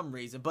some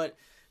reason. But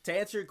to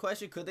answer your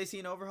question, could they see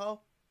an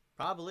overhaul?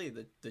 Probably.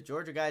 The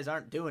Georgia guys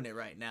aren't doing it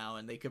right now,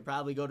 and they could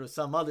probably go to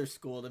some other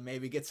school to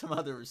maybe get some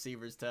other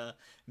receivers to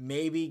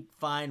maybe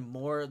find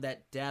more of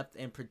that depth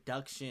and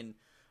production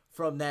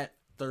from that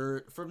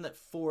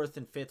 4th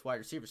and 5th wide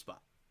receiver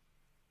spot.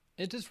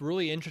 It's just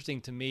really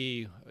interesting to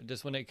me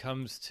just when it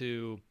comes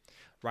to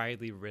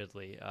Riley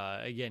Ridley.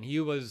 Again, he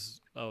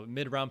was a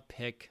mid-round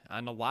pick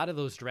on a lot of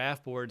those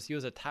draft boards. He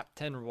was a top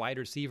 10 wide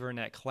receiver in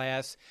that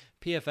class.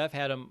 PFF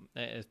had him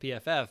as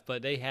PFF,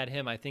 but they had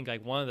him, I think,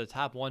 one of the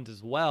top ones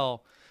as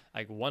well,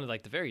 one of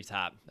the very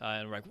top.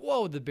 And we're like,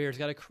 whoa, the Bears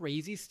got a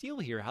crazy steal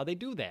here. How'd they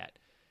do that?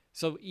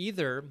 So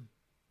either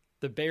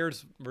the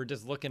Bears were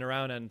just looking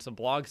around on some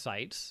blog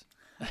sites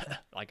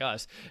like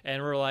us,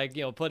 and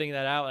we're putting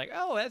that out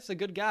oh, that's a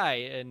good guy,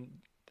 and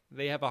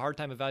they have a hard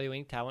time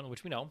evaluating talent,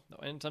 which we know,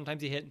 and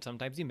sometimes you hit and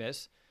sometimes you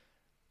miss.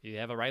 You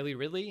have a Riley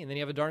Ridley and then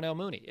you have a Darnell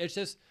Mooney.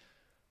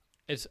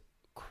 It's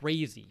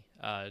crazy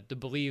to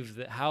believe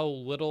that how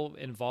little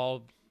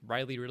involved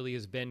Riley Ridley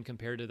has been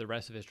compared to the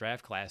rest of his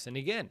draft class. And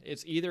again,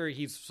 it's either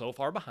he's so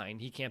far behind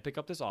he can't pick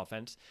up this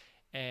offense,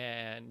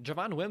 and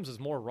Javon Wims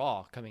was more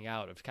raw coming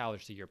out of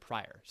college the year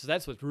prior, so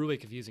that's what's really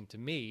confusing to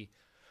me.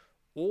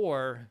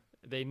 Or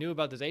they knew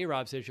about this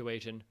A-Rob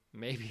situation,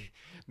 maybe,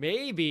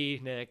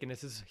 Nick, and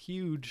this is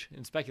huge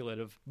and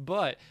speculative,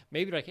 but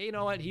maybe hey, you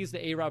know what? He's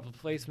the A-Rob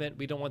replacement.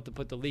 We don't want to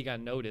put the league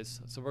on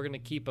notice, so we're going to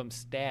keep him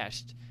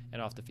stashed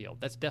and off the field.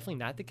 That's definitely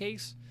not the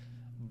case,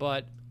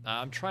 but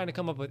I'm trying to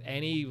come up with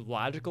any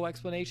logical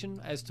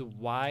explanation as to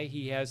why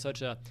he has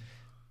such a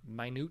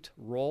minute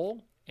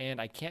role,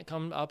 and I can't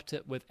come up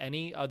with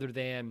any other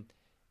than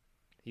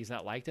he's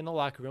not liked in the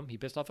locker room, he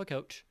pissed off a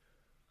coach,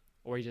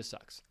 or he just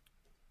sucks.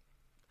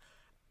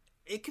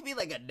 It could be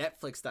like a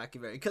Netflix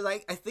documentary, because I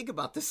think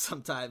about this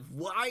sometimes.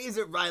 Why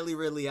isn't Riley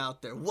Ridley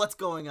out there? What's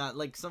going on?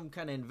 Some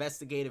kind of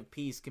investigative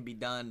piece can be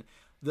done.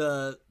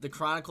 The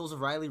Chronicles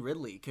of Riley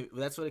Ridley.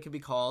 That's what it could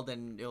be called,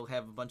 and it'll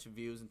have a bunch of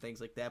views and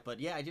things like that. But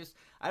yeah,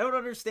 I don't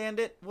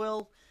understand it,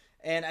 Will,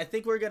 and I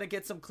think we're gonna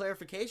get some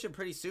clarification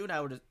pretty soon.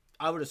 I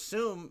would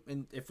assume,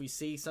 and if we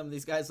see some of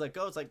these guys let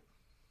go,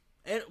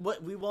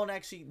 we won't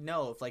actually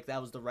know if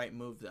that was the right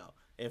move though.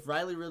 If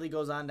Riley Ridley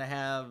goes on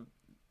to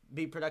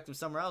be productive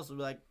somewhere else, we'll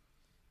be like,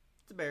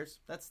 the Bears.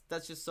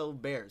 That's just so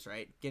Bears,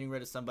 right? Getting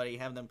rid of somebody,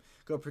 having them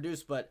go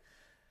produce. But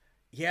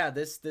yeah,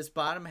 this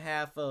bottom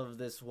half of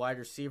this wide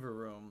receiver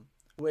room,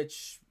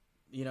 which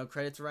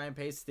credit to Ryan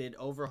Pace, did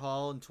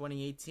overhaul in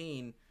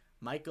 2018,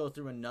 might go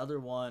through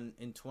another one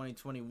in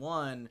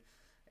 2021,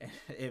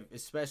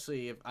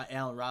 especially if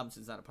Allen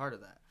Robinson's not a part of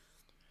that.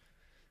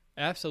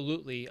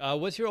 Absolutely.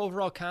 What's your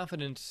overall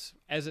confidence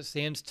as it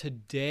stands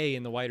today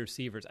in the wide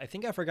receivers? I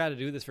think I forgot to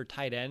do this for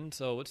tight end,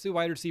 so let's do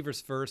wide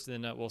receivers first,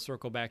 and then we'll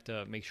circle back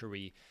to make sure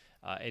we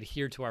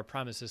adhere to our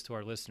promises to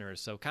our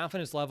listeners. So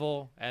confidence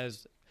level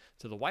as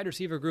to the wide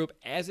receiver group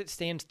as it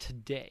stands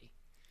today.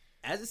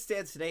 As it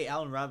stands today,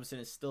 Allen Robinson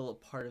is still a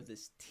part of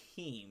this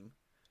team.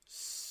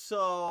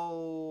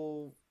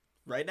 So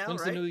right now,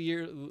 when's the new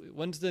year?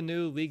 When's the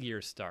new league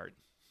year start?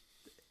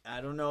 I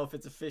don't know if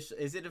it's official.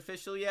 Is it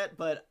official yet?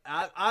 But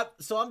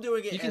so I'm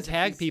doing it. You can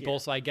tag people,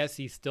 so I guess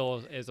he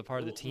still is a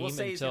part of the team. We'll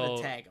say he's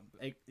gonna tag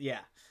him. Yeah,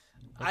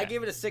 okay. I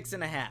give it a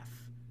 6.5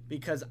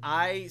 because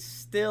I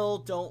still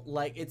don't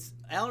like it's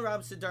Allen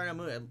Robinson, Darnell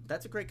Mooney.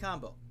 That's a great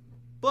combo,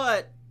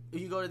 but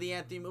you go to the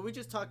Anthony. We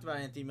just talked about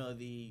Anthony Miller,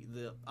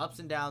 the ups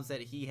and downs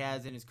that he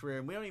has in his career,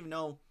 and we don't even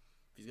know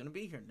if he's gonna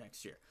be here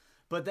next year.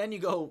 But then you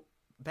go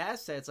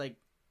past that, it's like,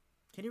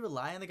 can you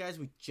rely on the guys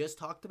we just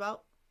talked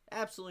about?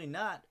 Absolutely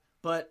not.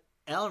 But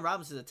Allen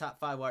Robinson is a top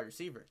 5 wide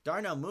receiver.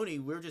 Darnell Mooney,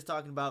 we were just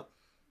talking about,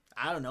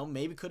 I don't know,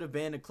 maybe could have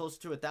been a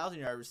closer to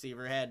 1,000-yard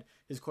receiver had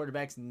his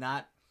quarterbacks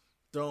not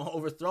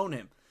overthrown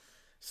him.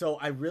 So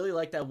I really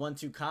like that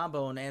 1-2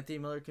 combo, and Anthony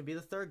Miller could be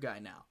the third guy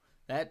now.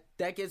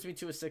 That gets me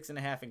to a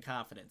 6.5 in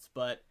confidence,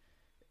 but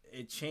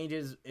it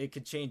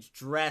could change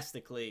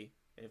drastically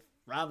if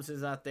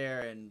Robinson's not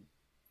there, and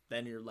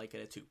then you're like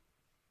at a 2.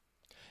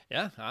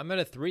 Yeah, I'm at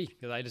a 3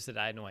 because I just said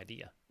I had no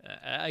idea.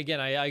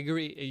 Again, I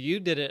agree. You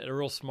did it a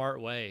real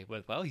smart way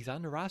with, well, he's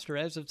on the roster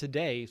as of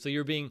today. So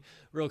you're being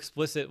real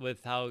explicit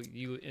with how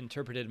you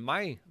interpreted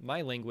my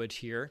language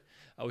here,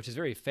 which is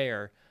very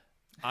fair.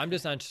 I'm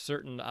just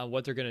uncertain on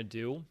what they're going to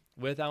do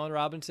with Allen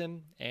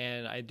Robinson,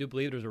 and I do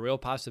believe there's a real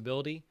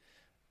possibility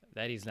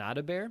that he's not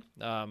a Bear.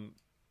 And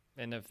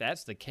if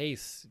that's the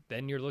case,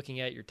 then you're looking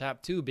at your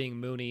top 2 being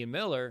Mooney and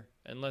Miller,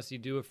 unless you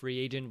do a free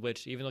agent,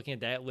 which even looking at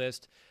that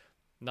list,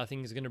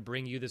 nothing's going to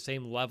bring you the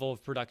same level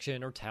of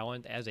production or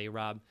talent as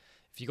A-Rob.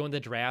 If you go in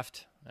the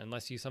draft,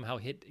 unless you somehow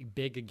hit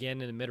big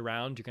again in the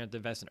mid-round, you're going to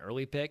have to invest an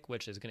early pick,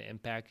 which is going to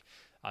impact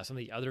some of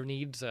the other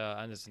needs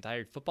on this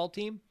entire football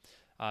team.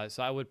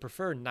 So I would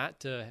prefer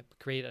not to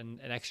create an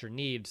extra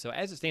need. So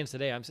as it stands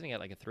today, I'm sitting at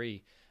like a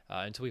 3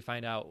 until we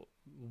find out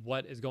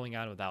what is going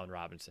on with Allen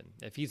Robinson.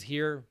 If he's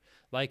here,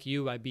 like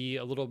you, I'd be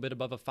a little bit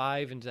above a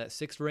 5 into that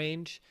 6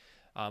 range.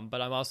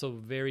 But I'm also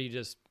very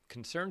just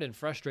concerned and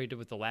frustrated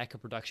with the lack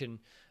of production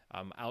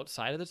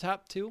outside of the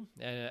top 2.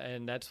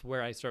 And that's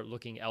where I start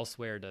looking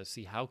elsewhere to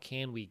see how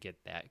can we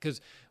get that.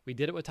 Because we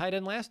did it with tight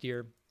end last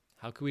year.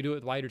 How can we do it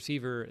with wide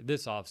receiver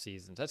this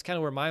offseason? So that's kind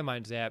of where my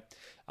mind's at.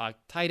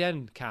 Tight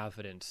end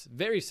confidence,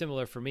 very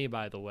similar for me,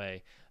 by the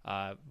way.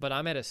 But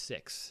I'm at a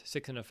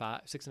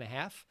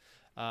 6.5.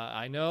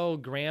 I know,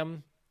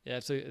 Graham,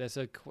 that's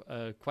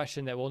a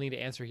question that we'll need to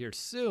answer here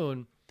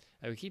soon.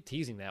 We keep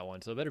teasing that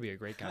one, so it better be a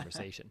great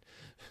conversation.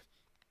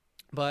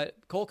 But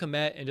Cole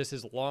Kmet and just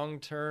his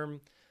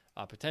long-term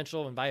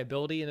potential and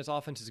viability in his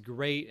offense is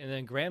great. And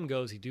then Graham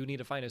goes, you do need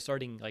to find a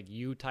starting like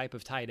you type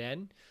of tight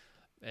end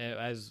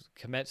as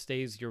Kmet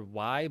stays your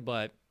Y.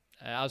 But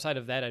outside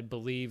of that, I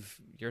believe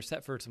you're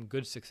set for some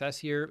good success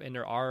here, and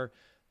there are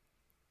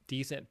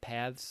decent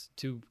paths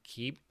to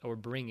keep or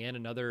bring in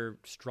another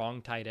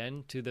strong tight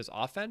end to this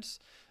offense.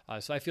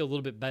 So I feel a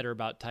little bit better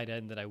about tight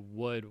end than I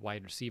would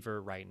wide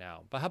receiver right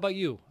now. But how about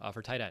you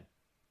for tight end?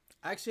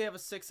 I actually have a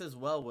 6 as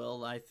well,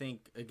 Will. I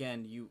think,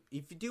 again,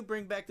 if you do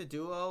bring back the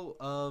duo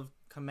of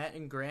Kmet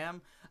and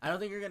Graham, I don't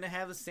think you're going to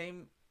have the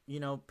same,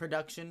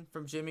 production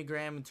from Jimmy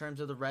Graham in terms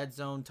of the red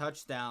zone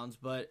touchdowns,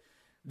 but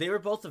they were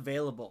both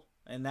available.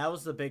 And that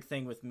was the big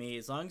thing with me.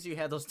 As long as you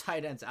have those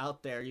tight ends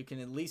out there, you can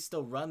at least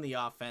still run the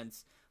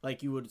offense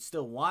like you would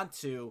still want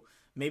to.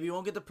 Maybe you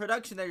won't get the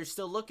production that you're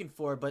still looking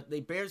for, but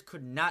the Bears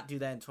could not do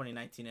that in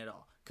 2019 at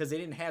all because they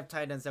didn't have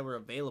tight ends that were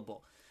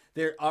available.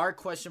 There are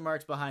question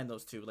marks behind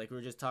those two, like we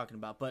were just talking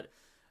about. But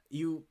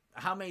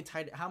how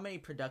many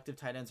productive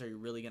tight ends are you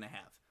really going to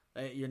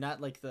have? You're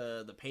not like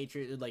the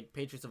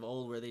Patriots of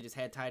old where they just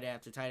had tight end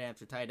after tight end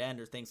after tight end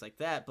or things like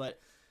that. But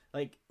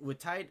like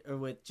with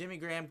Jimmy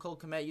Graham, Cole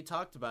Kmet, you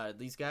talked about it.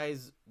 These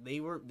guys,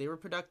 they were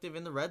productive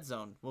in the red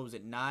zone. What was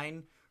it?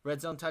 9 red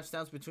zone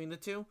touchdowns between the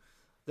two.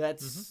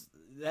 That's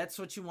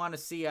what you want to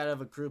see out of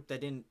a group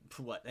that didn't.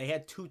 They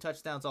had 2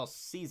 touchdowns all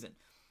season.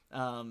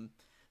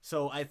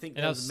 So I think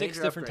that was 6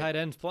 different tight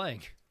ends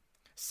playing.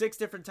 6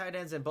 different tight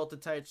ends, and both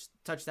the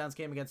touchdowns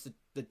came against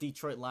the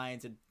Detroit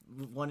Lions, and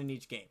 1 in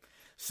each game.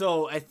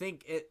 So I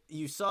think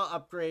you saw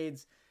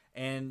upgrades,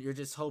 and you're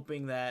just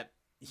hoping that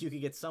you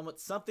could get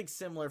something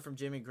similar from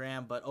Jimmy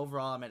Graham. But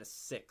overall, I'm at a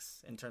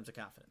 6 in terms of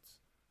confidence.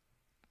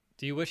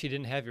 Do you wish you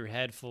didn't have your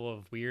head full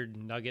of weird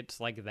nuggets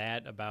like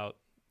that about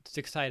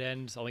 6 tight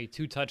ends, only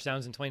 2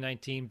 touchdowns in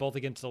 2019, both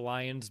against the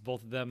Lions,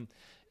 both of them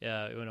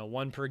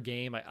 1 per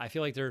game? I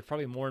feel like there are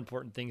probably more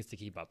important things to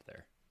keep up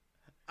there.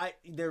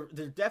 There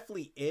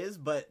definitely is,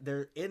 but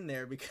they're in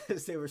there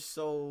because they were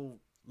so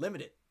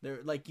limited. They're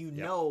like,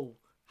 know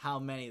how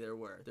many there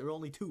were. There were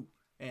only 2,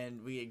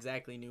 and we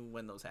exactly knew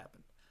when those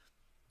happened.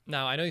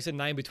 Now, I know you said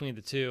 9 between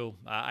the 2.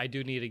 I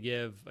do need to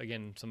give,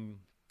 again, some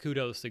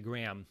kudos to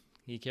Graham.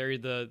 He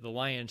carried the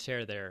lion's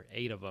share there,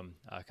 8 of them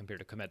compared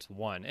to Kmet's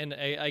 1. And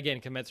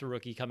again, Kmet's a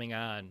rookie coming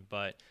on,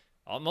 but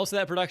most of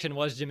that production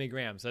was Jimmy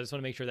Graham. So I just want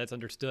to make sure that's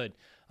understood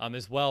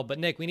as well. But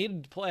Nick, we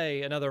need to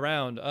play another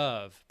round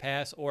of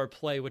pass or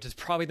play, which is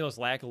probably the most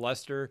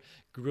lackluster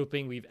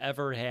grouping we've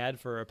ever had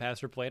for a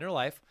pass or play in our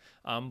life.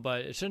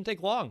 But it shouldn't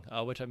take long,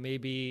 which may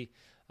be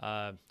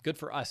good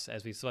for us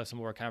as we still have some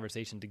more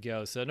conversation to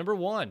go. So number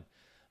 1,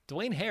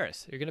 Dwayne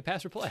Harris. You're going to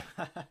pass or play?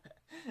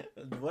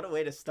 What a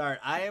way to start.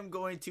 I am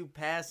going to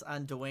pass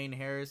on Dwayne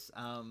Harris.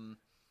 I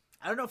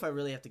don't know if I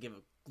really have to give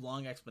a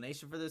long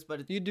explanation for this,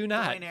 but you do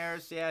not. Dwayne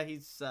Harris, yeah,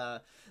 he's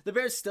the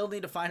Bears still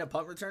need to find a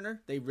punt returner.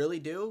 They really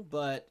do,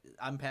 but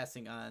I'm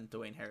passing on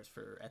Dwayne Harris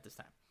at this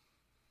time.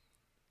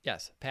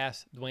 Yes,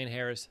 pass Dwayne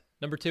Harris.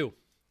 Number 2,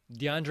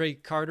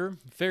 DeAndre Carter.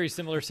 Very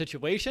similar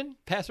situation.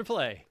 Pass or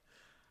play?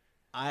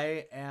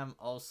 I am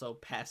also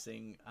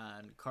passing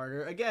on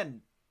Carter.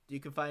 Again, you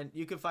can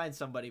find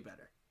somebody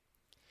better.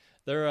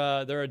 There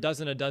are a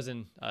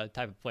dozen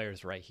type of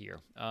players right here.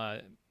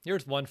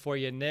 Here's one for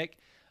you, Nick.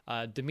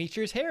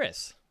 Demetrius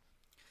Harris.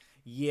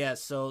 Yeah,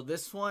 so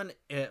this one,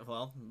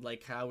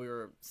 like how we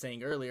were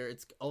saying earlier,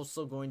 it's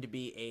also going to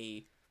be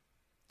a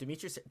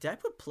Demetrius. Did I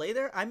put play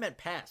there? I meant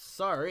pass.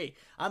 Sorry,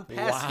 I'm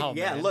passing. Wow,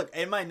 yeah, man. Look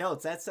in my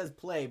notes that says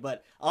play,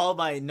 but all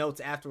my notes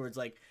afterwards,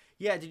 like,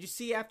 yeah, did you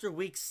see after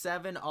week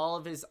 7, all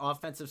of his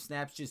offensive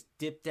snaps just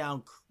dipped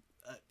down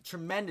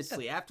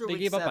tremendously after they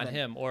week gave 7. up on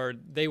him, or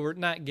they were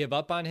not give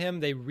up on him.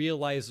 They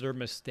realized their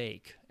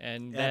mistake,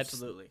 and that's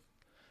Absolutely.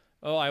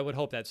 Oh, I would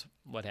hope that's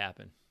what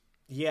happened.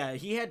 Yeah,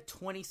 he had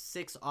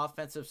 26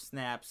 offensive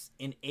snaps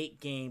in 8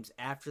 games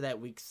after that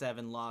week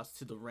 7 loss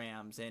to the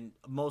Rams, and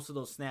most of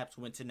those snaps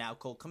went to now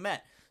Cole Kmet.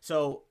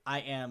 So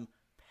I am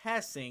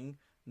passing,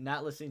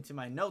 not listening to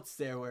my notes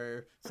there where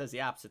it says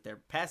the opposite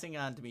there, passing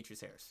on Demetrius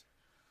Harris.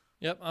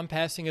 Yep, I'm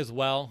passing as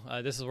well.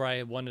 This is where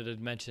I wanted to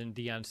mention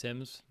Deion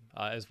Sims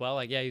as well.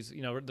 Like, yeah,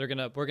 we're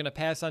gonna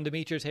pass on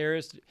Demetrius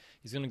Harris.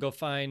 He's gonna go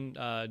find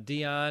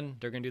Deion.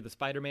 They're gonna do the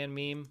Spider-Man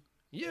meme,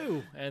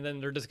 and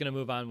then they're just gonna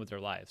move on with their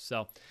lives.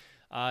 So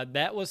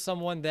that was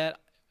someone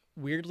that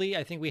weirdly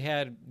I think we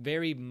had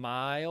very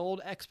mild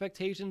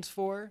expectations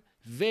for,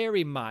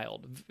 very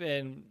mild,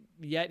 and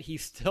yet he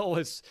still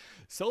was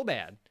so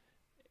bad.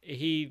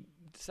 He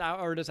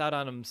soured us out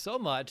on him so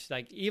much.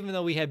 Like, even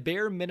though we had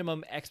bare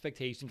minimum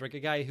expectations, like a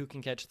guy who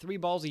can catch 3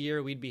 balls a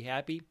year, we'd be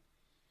happy.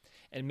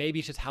 And maybe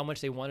it's just how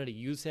much they wanted to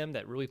use him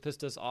that really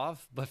pissed us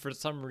off. But for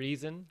some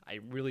reason, I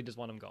really just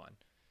want him gone.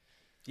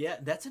 Yeah,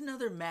 that's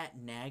another Matt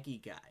Nagy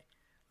guy.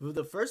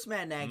 The first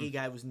Matt Nagy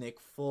guy was Nick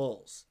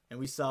Foles, and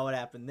we saw what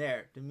happened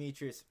there.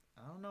 Demetrius,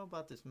 I don't know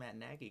about this Matt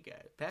Nagy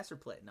guy. Pass or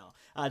play? No,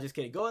 just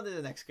kidding. Go on to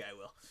the next guy,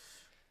 Will.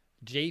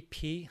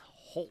 J.P.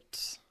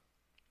 Holtz.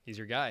 He's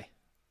your guy.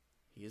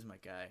 He is my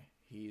guy.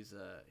 He is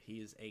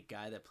a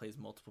guy that plays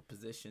multiple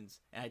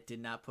positions, and I did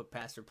not put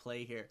pass or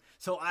play here.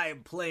 So I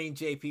am playing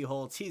J.P.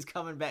 Holtz. He's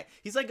coming back.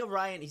 He's like the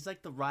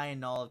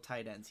Ryan Nall of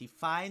tight ends. He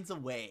finds a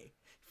way.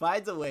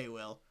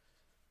 Will.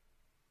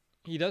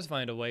 He does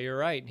find a way. You're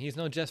right. He's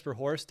no Jesper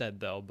Horsted,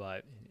 though,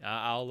 but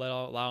I'll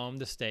allow him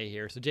to stay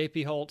here. So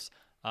J.P. Holtz,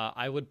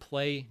 I would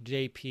play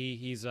J.P.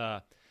 He's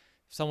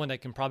someone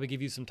that can probably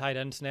give you some tight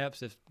end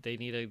snaps if they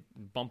need to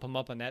bump him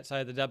up on that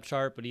side of the depth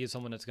chart, but he is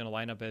someone that's going to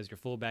line up as your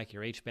fullback,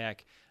 your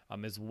H-back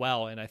as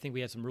well. And I think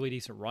we had some really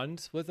decent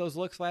runs with those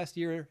looks last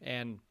year,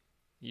 and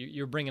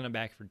you're bringing him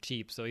back for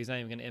cheap. So he's not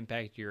even going to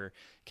impact your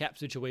cap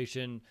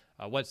situation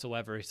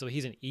whatsoever. So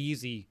he's an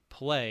easy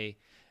play.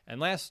 And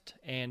last,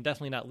 and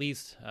definitely not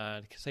least,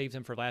 saved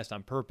him for last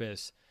on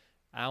purpose,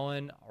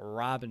 Allen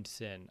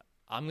Robinson.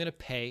 I'm going to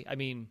play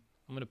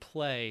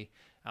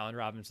Allen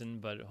Robinson,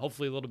 but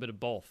hopefully a little bit of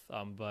both.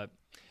 But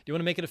do you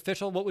want to make it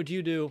official? What would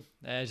you do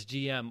as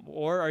GM?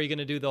 Or are you going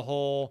to do the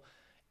whole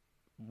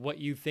what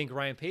you think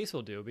Ryan Pace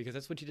will do? Because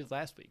that's what you did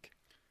last week.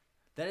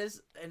 That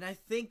is, and I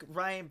think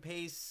Ryan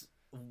Pace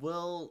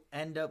will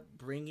end up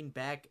bringing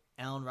back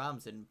Allen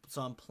Robinson.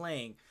 So I'm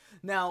playing.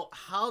 Now,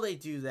 how they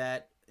do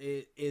that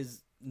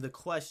is the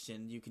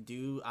question. You could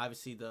do,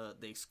 obviously, the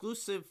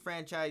exclusive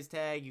franchise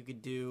tag. You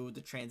could do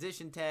the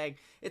transition tag.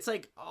 It's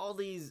like all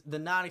these, the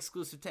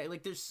non-exclusive tag.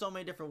 Like, there's so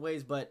many different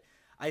ways, but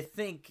I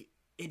think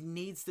it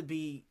needs to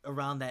be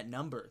around that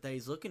number that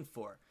he's looking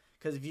for.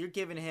 Because if you're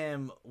giving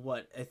him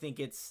I think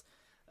it's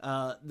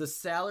the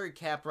salary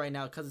cap right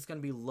now, because it's going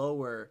to be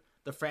lower,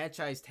 the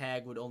franchise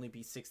tag would only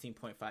be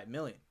 $16.5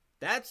 million.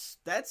 That's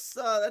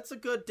a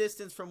good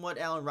distance from what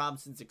Allen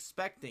Robinson's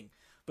expecting.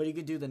 But you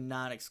could do the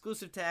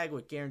non-exclusive tag,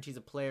 which guarantees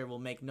a player will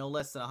make no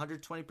less than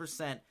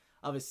 120%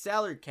 of his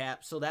salary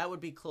cap. So that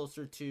would be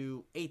closer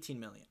to $18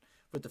 million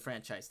with the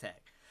franchise tag.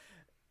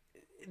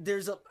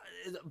 There's a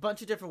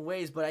bunch of different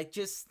ways, but I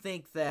just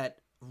think that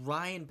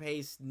Ryan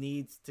Pace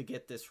needs to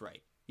get this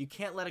right. You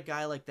can't let a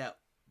guy like that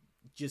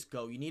just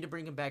go. You need to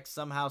bring him back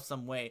somehow,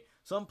 some way.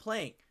 So I'm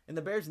playing. And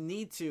the Bears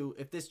need to,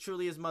 if this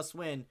truly is must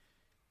win,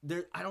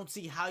 I don't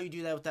see how you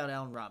do that without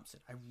Allen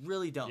Robinson. I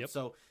really don't. Yep.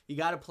 So you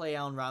got to play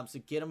Allen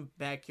Robinson. Get him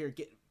back here.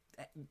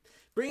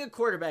 Bring a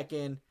quarterback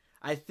in.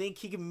 I think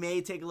he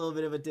may take a little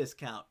bit of a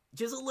discount.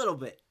 Just a little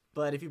bit.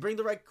 But if you bring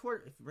the right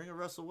if you bring a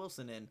Russell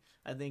Wilson in,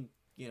 I think,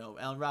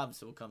 Allen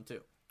Robinson will come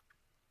too.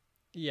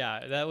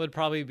 Yeah, that would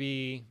probably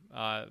be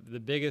the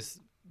biggest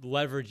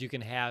leverage you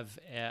can have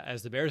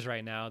as the Bears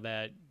right now,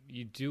 that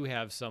you do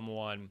have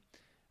someone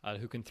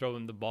who can throw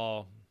him the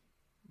ball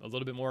a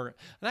little bit more,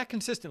 not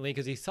consistently,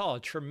 because he saw a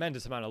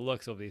tremendous amount of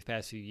looks over these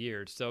past few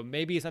years. So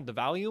maybe it's not the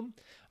volume,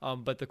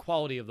 but the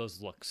quality of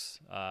those looks.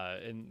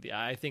 And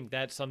I think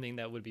that's something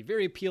that would be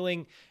very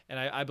appealing. And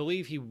I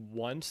believe he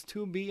wants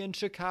to be in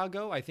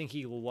Chicago. I think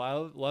he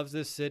loves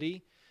this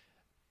city.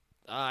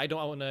 I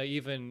don't want to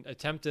even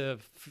attempt to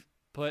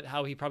put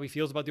how he probably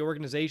feels about the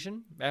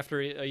organization after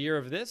a year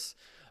of this.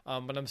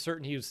 But I'm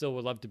certain he still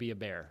would love to be a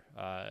Bear.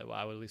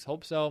 I would at least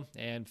hope so.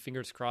 And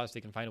fingers crossed they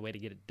can find a way to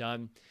get it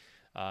done.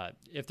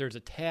 If there's a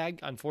tag,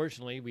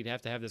 unfortunately, we'd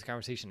have to have this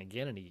conversation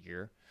again in a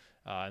year,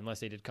 unless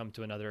they did come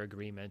to another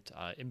agreement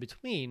in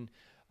between.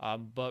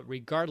 But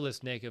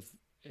regardless, Nick, if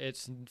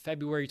it's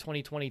February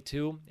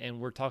 2022 and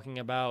we're talking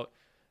about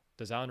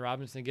does Allen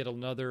Robinson get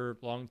another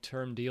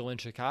long-term deal in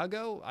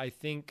Chicago, I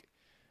think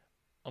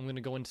I'm going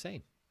to go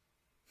insane.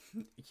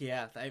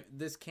 Yeah,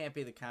 this can't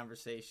be the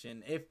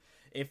conversation.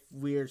 If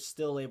we're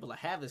still able to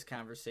have this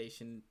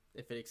conversation,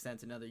 if it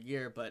extends another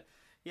year. But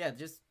yeah,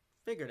 just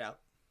figure it out.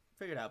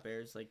 Figure it out,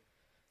 Bears. Like,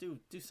 do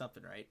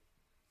something right.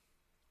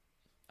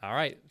 All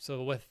right.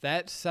 So with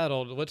that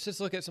settled, let's just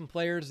look at some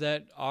players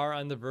that are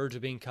on the verge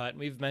of being cut.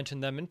 We've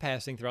mentioned them in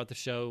passing throughout the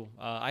show.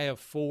 I have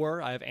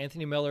 4. I have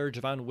Anthony Miller,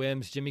 Javon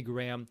Wims, Jimmy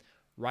Graham,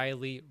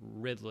 Riley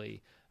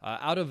Ridley.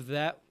 Out of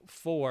that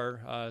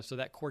 4, so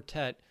that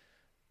quartet,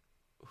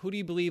 who do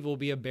you believe will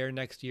be a Bear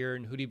next year,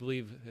 and who do you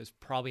believe is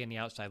probably on the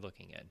outside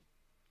looking in?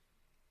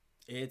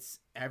 It's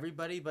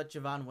everybody but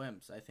Javon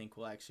Wims, I think,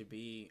 will actually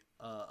be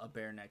a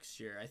Bear next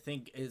year. I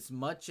think as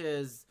much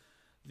as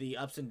the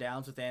ups and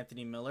downs with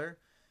Anthony Miller,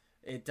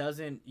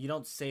 you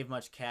don't save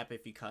much cap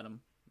if you cut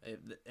him.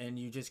 And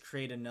you just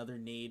create another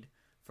need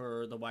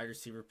for the wide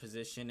receiver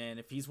position. And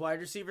if he's wide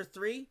receiver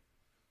 3,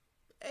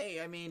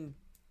 hey, I mean,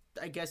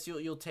 I guess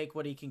you'll take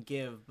what he can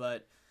give.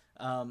 But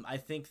I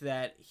think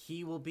that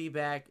he will be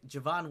back.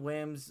 Javon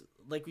Wims,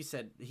 like we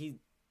said, he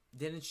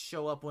didn't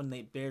show up when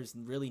the Bears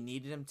really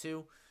needed him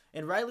to.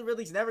 And Riley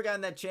Ridley's never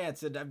gotten that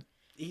chance. And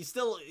he's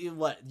still,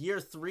 year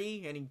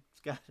 3, and he's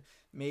got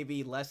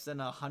maybe less than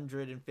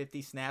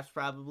 150 snaps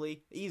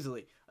probably.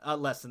 Easily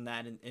less than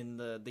that in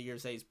the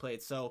years that he's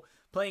played. So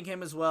playing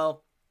him as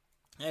well,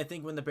 I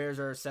think when the Bears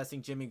are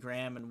assessing Jimmy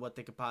Graham and what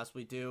they could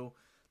possibly do,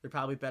 they're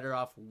probably better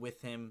off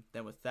with him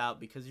than without,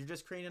 because you're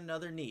just creating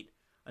another need,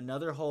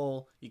 another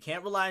hole. You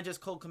can't rely on just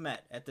Cole Kmet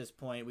at this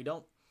point.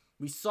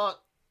 We saw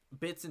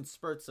bits and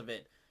spurts of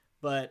it,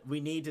 but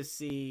we need to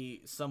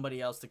see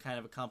somebody else to kind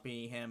of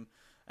accompany him.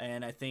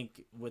 And I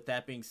think with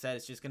that being said,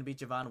 it's just going to be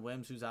Javon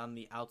Wims who's on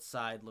the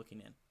outside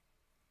looking in.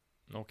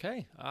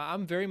 Okay.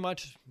 I'm very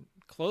much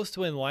close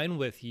to in line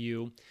with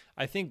you.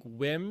 I think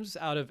Wims,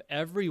 out of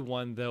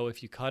everyone, though,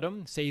 if you cut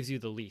him, saves you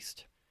the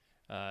least.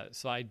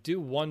 So I do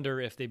wonder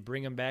if they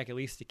bring him back at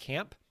least to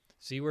camp,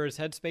 see where his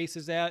headspace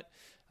is at,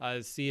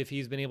 see if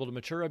he's been able to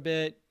mature a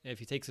bit, if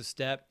he takes a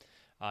step.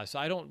 So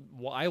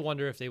I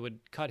wonder if they would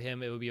cut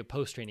him. It would be a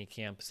post-training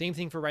camp. Same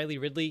thing for Riley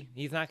Ridley.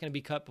 He's not going to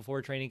be cut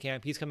before training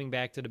camp. He's coming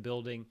back to the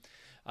building.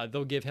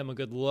 They'll give him a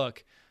good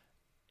look.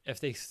 If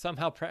they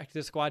somehow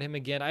practice squad him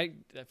again, I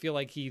feel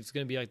like he's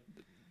going to be like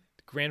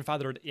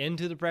grandfathered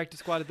into the practice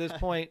squad at this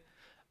point.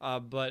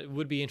 But it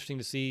would be interesting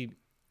to see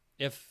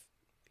if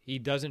he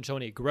doesn't show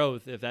any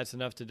growth, if that's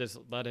enough to just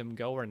let him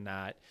go or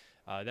not.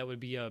 That would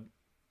be a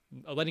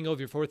letting go of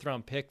your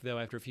 4th-round pick, though,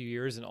 after a few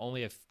years and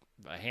only a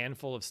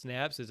handful of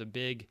snaps is a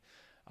big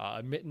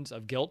admittance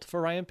of guilt for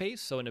Ryan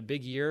Pace. So in a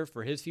big year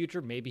for his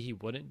future, maybe he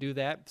wouldn't do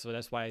that. So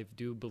that's why I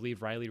do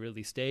believe Riley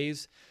Ridley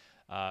stays.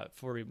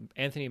 For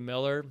Anthony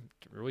Miller,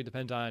 it really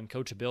depends on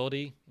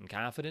coachability and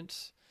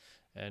confidence.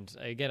 And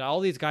again, all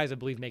these guys I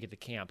believe make it to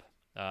camp.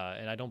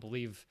 And I don't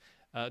believe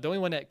the only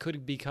one that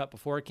could be cut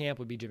before camp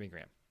would be Jimmy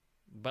Graham.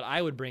 But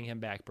I would bring him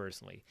back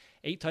personally.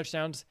 8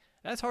 touchdowns,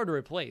 that's hard to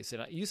replace.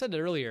 And you said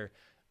it earlier,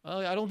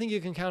 I don't think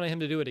you can count on him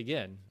to do it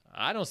again.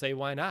 I don't say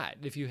why not.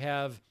 If you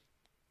have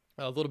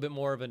a little bit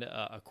more of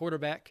a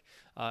quarterback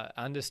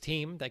on this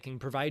team that can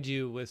provide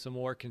you with some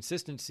more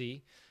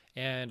consistency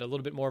and a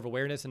little bit more of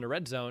awareness in the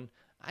red zone,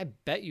 I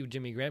bet you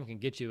Jimmy Graham can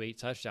get you 8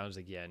 touchdowns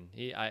again.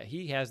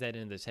 He has that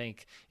in the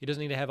tank. He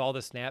doesn't need to have all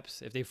the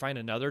snaps. If they find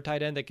another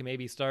tight end that can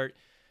maybe start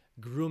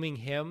grooming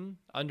him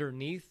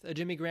underneath a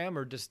Jimmy Graham,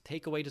 or just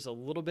take away just a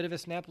little bit of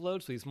his snap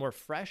load so he's more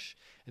fresh,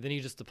 and then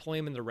you just deploy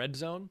him in the red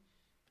zone.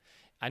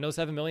 I know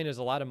 $7 million is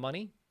a lot of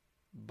money,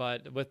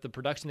 but with the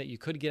production that you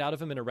could get out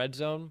of him in a red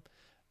zone,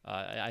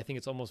 I think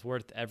it's almost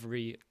worth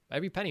every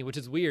penny, which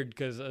is weird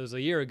because it was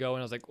a year ago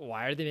and I was like,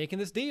 why are they making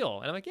this deal?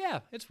 And I'm like, yeah,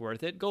 it's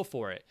worth it. Go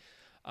for it.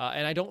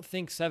 And I don't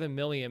think $7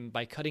 million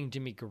by cutting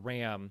Jimmy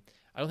Graham,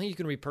 I don't think you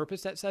can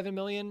repurpose that $7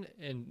 million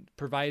and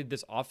provide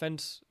this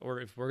offense,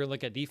 or if we're going to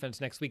look at defense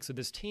next week, so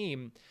this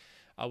team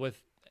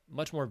with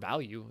much more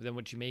value than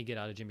what you may get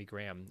out of Jimmy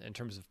Graham in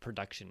terms of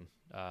production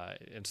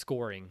and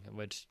scoring,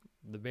 which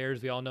the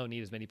Bears, we all know,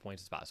 need as many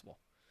points as possible.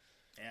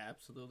 Yeah,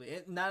 absolutely.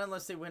 Not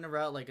unless they win a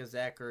route like a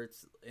Zach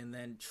Ertz and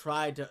then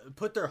try to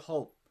put their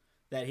hope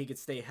that he could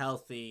stay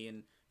healthy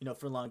and,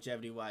 for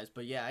longevity wise.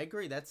 But yeah, I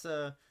agree. It's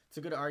a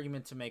good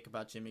argument to make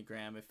about Jimmy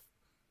Graham. If,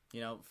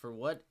 for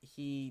what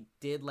he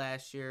did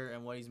last year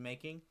and what he's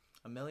making,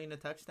 $1 million a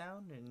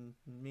touchdown and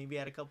maybe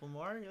add a couple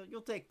more,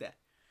 you'll take that.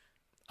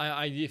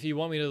 If you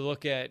want me to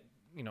look at,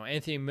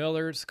 Anthony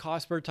Miller's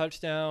cost per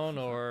touchdown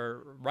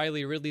or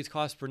Riley Ridley's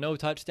cost per no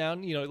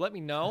touchdown, let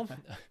me know.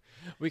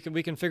 We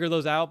can figure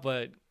those out,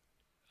 but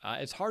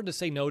it's hard to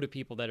say no to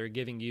people that are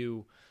giving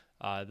you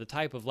the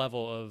type of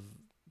level of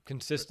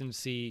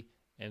consistency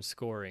and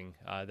scoring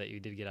that you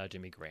did get out of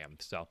Jimmy Graham.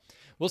 So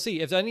we'll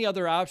see. If there's any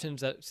other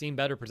options that seem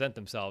better present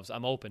themselves,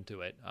 I'm open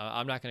to it.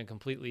 I'm not going to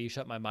completely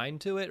shut my mind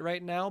to it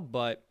right now,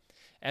 but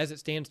as it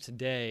stands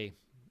today,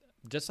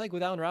 just like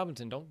with Allen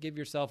Robinson, don't give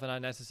yourself an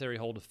unnecessary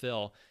hole to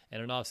fill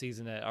in an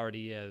offseason that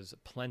already has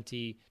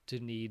plenty to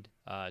need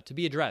to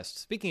be addressed.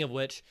 Speaking of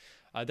which,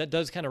 that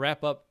does kind of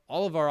wrap up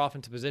all of our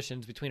offensive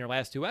positions between our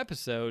last two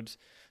episodes.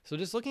 So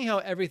just looking how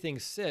everything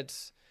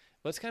sits,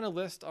 let's kind of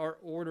list our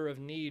order of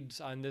needs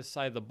on this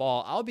side of the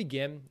ball. I'll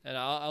begin, and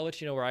I'll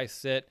let you know where I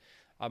sit.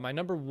 My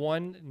number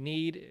one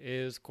need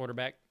is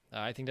quarterback.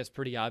 I think that's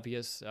pretty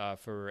obvious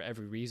for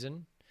every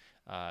reason.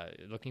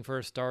 Looking for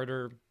a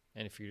starter.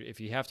 And if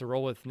you have to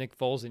roll with Nick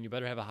Foles, then you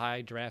better have a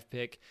high draft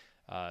pick,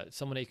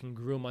 someone that you can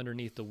groom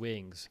underneath the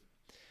wings.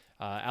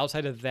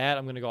 Outside of that,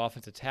 I'm going to go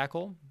offensive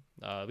tackle,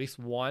 at least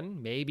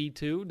one, maybe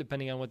two,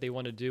 depending on what they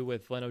want to do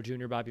with Leno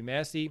Jr., Bobby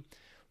Massey.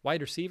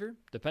 Wide receiver,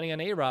 depending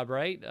on A-Rob,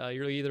 right?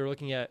 You're either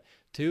looking at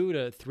 2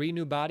 to 3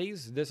 new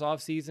bodies this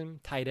offseason.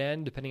 Tight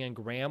end, depending on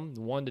Graham,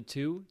 1 to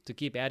 2 to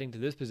keep adding to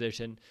this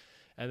position.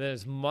 And then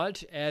as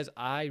much as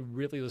I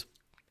really was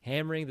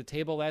hammering the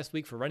table last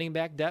week for running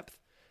back depth,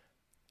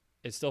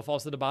 it still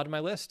falls to the bottom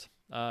of my list.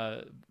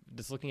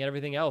 Just looking at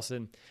everything else.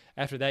 And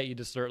after that, you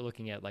just start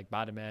looking at like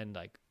bottom end,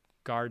 like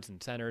guards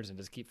and centers, and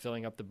just keep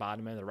filling up the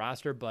bottom end of the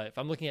roster. But if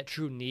I'm looking at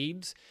true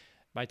needs,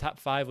 my top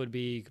 5 would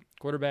be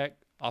quarterback,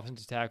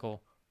 offensive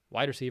tackle,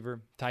 wide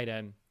receiver, tight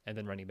end, and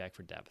then running back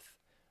for depth.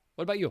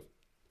 What about you?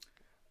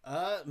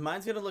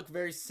 Mine's going to look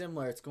very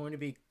similar. It's going to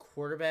be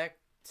quarterback,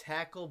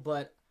 tackle,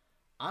 but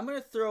I'm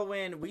going to throw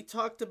in, we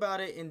talked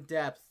about it in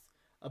depth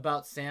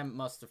about Sam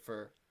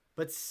Mustipher.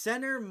 But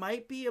center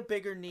might be a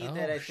bigger need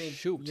that I think,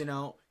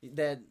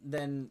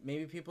 than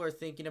maybe people are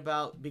thinking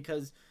about,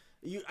 because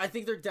I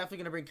think they're definitely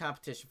going to bring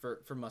competition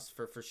for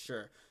Mustipher for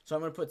sure. So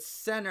I'm going to put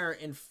center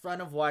in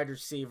front of wide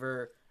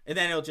receiver, and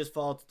then it'll just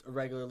fall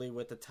regularly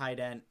with the tight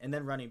end and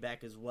then running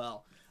back as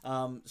well.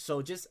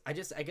 So I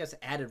guess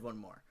added one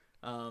more.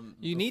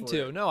 You need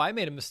to. No, I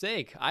made a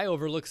mistake. I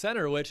overlooked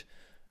center, which,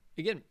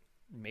 again,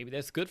 maybe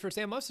that's good for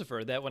Sam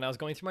Mustipher, that when I was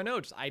going through my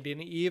notes, I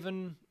didn't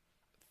even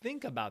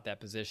think about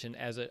that position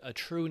as a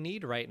true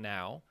need right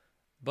now,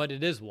 but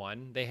it is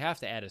one. They have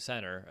to add a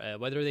center,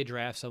 whether they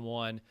draft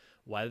someone,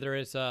 whether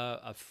it's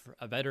a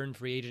veteran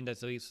free agent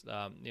that's at least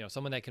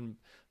someone that can.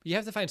 You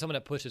have to find someone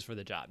that pushes for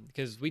the job,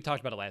 because we talked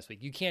about it last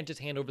week. You can't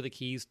just hand over the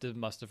keys to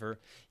Mustipher.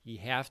 You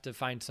have to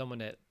find someone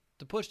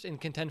to push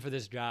and contend for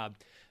this job,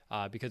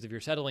 because if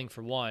you're settling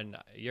for one,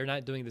 you're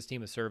not doing this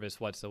team a service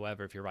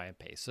whatsoever if you're Ryan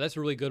Pace. So that's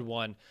a really good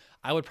one.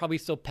 I would probably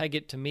still peg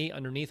it to me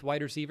underneath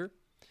wide receiver.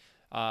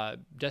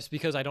 Just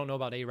because I don't know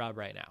about A-Rob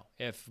right now.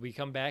 If we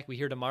come back, we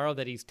hear tomorrow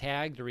that he's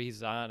tagged or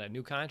he's on a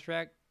new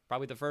contract,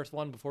 probably the first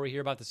one before we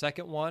hear about the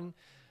second one,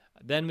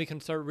 then we can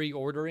start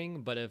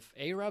reordering. But if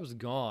A-Rob's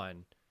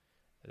gone,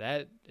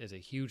 that is a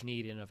huge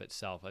need in and of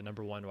itself, a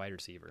number one wide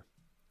receiver.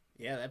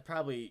 Yeah, that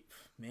probably,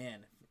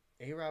 man,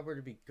 if A-Rob were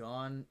to be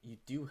gone,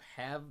 you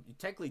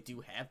technically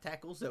do have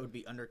tackles that would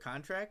be under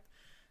contract,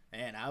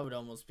 and I would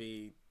almost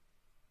be,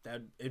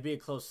 it'd be a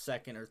close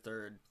second or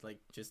third, like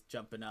just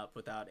jumping up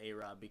without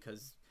A-Rob,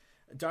 because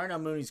Darnell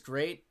Mooney's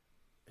great.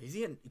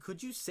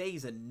 Could you say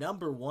he's a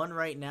number one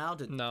right now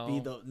to be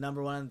the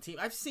number one on the team?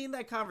 I've seen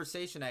that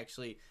conversation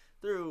actually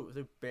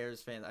through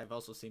Bears fans. I've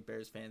also seen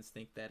Bears fans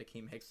think that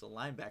Akeem Hicks is a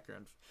linebacker.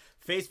 And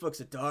Facebook's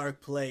a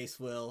dark place,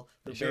 Will.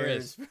 The sure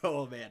Bears, is.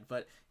 Oh man.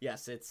 But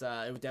yes, it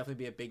would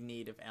definitely be a big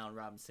need if Allen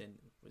Robinson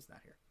was not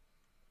here.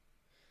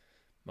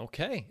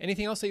 Okay.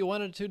 Anything else that you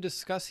wanted to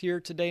discuss here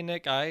today,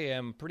 Nick? I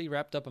am pretty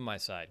wrapped up on my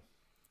side.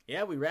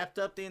 Yeah, we wrapped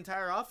up the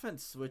entire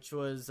offense, which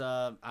was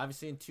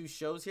obviously in 2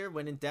 shows here,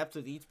 went in depth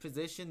with each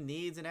position,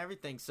 needs, and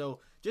everything.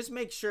 So just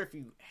make sure, if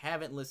you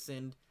haven't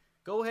listened,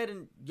 go ahead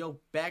and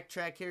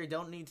backtrack here. You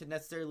don't need to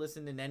necessarily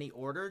listen in any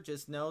order.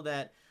 Just know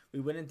that we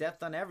went in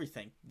depth on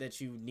everything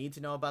that you need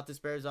to know about this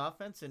Bears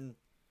offense, and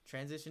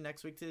transition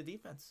next week to the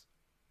defense.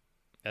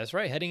 That's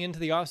right. Heading into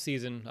the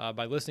offseason,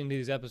 by listening to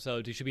these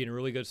episodes, you should be in a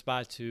really good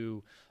spot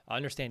to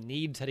understand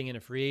needs heading into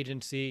free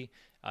agency,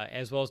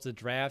 as well as the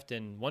draft.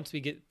 And once we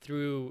get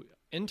through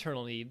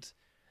internal needs,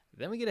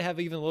 then we get to have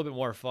even a little bit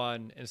more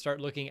fun and start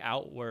looking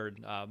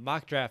outward,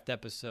 mock draft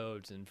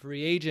episodes and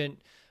free agent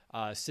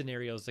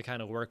scenarios to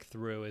kind of work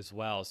through as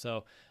well.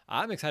 So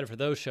I'm excited for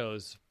those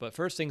shows. But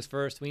first things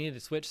first, we need to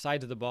switch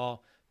sides of the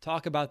ball,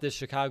 talk about this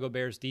Chicago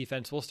Bears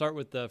defense. We'll start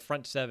with the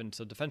front seven,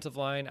 so defensive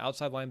line,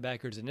 outside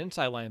linebackers, and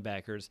inside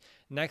linebackers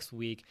next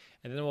week,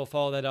 and then we'll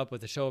follow that up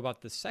with a show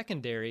about the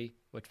secondary,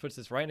 which puts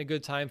us right in a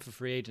good time for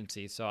free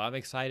agency. So I'm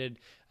excited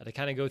to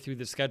kind of go through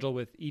the schedule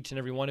with each and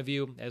every one of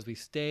you as we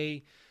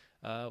stay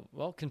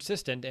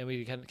consistent, and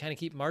we can kind of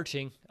keep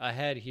marching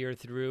ahead here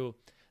through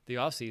the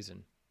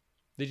offseason.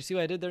 Did you see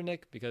what I did there,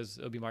 Nick? Because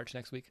it'll be March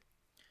next week.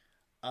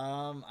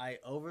 I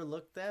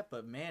overlooked that,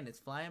 but man, it's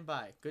flying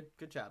by.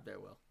 Good job there,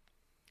 Will.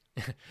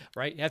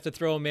 Right? You have to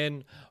throw them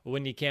in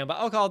when you can. But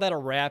I'll call that a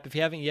wrap. If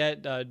you haven't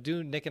yet,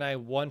 do Nick and I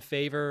one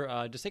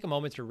favor. Just take a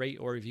moment to rate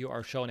or review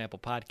our show on Apple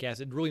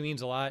Podcasts. It really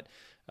means a lot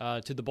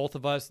to the both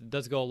of us. It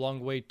does go a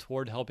long way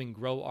toward helping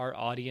grow our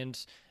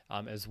audience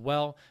as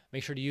well.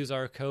 Make sure to use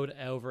our code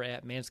over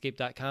at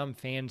manscaped.com,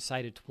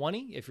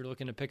 FANSIDED20, if you're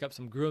looking to pick up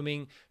some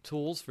grooming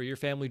tools for your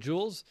family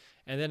jewels.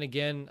 And then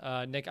again,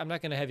 Nick, I'm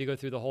not going to have you go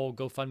through the whole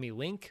GoFundMe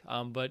link,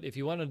 but if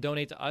you want to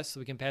donate to us,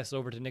 we can pass it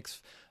over to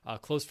Nick's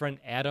close friend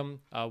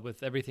Adam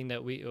with everything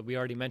that we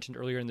already mentioned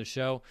earlier in the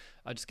show.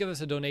 Just give us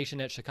a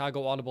donation at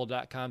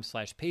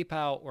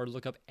chicagoaudible.com/PayPal or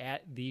look up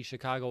at the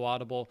Chicago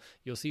Audible.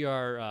 You'll see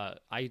our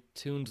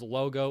iTunes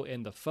logo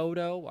in the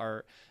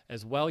photo,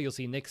 as well. You'll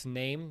see Nick's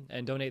name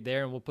and donate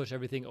there, and we'll push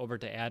everything over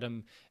to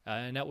Adam,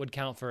 and that would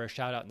count for a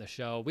shout out in the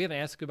show. We haven't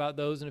asked about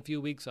those in a few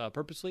weeks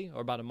purposely,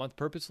 or about a month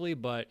purposely,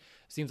 but it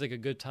seems like a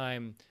good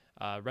time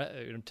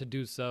to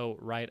do so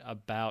right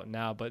about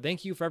now. But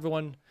thank you for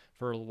everyone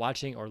for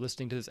watching or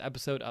listening to this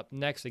episode. Up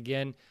next,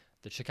 again,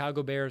 the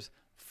Chicago Bears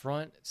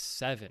front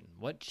seven.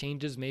 What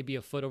changes may be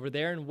afoot over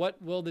there, and what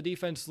will the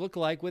defense look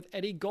like with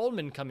Eddie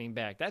Goldman coming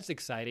back? That's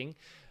exciting.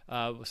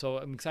 So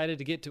I'm excited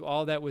to get to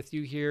all that with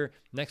you here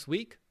next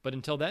week. But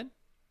until then,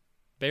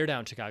 bear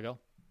down, Chicago.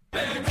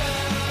 Bear down!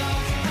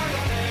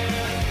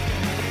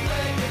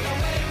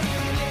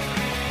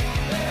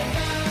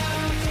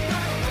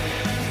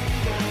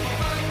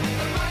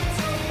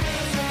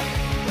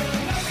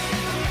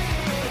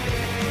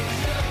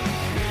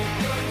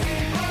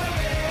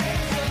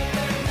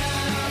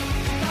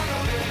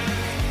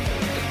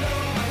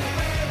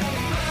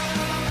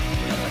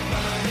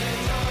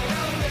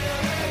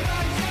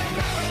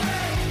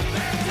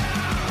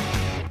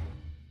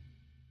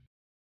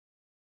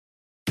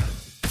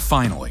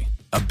 Finally,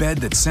 a bed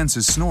that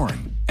senses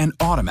snoring and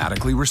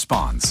automatically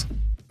responds.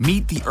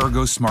 Meet the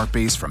Ergo Smart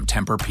Base from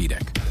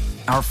Tempur-Pedic,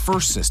 our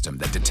first system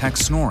that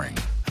detects snoring,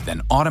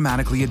 then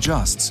automatically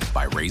adjusts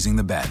by raising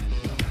the bed.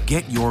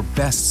 Get your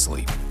best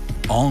sleep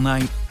all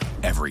night,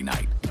 every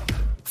night.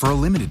 For a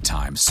limited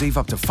time, save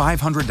up to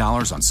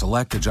 $500 on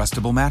select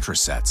adjustable mattress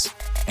sets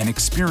and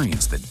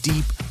experience the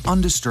deep,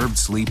 undisturbed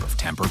sleep of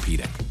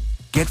Tempur-Pedic.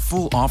 Get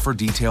full offer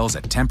details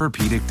at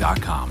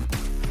TempurPedic.com.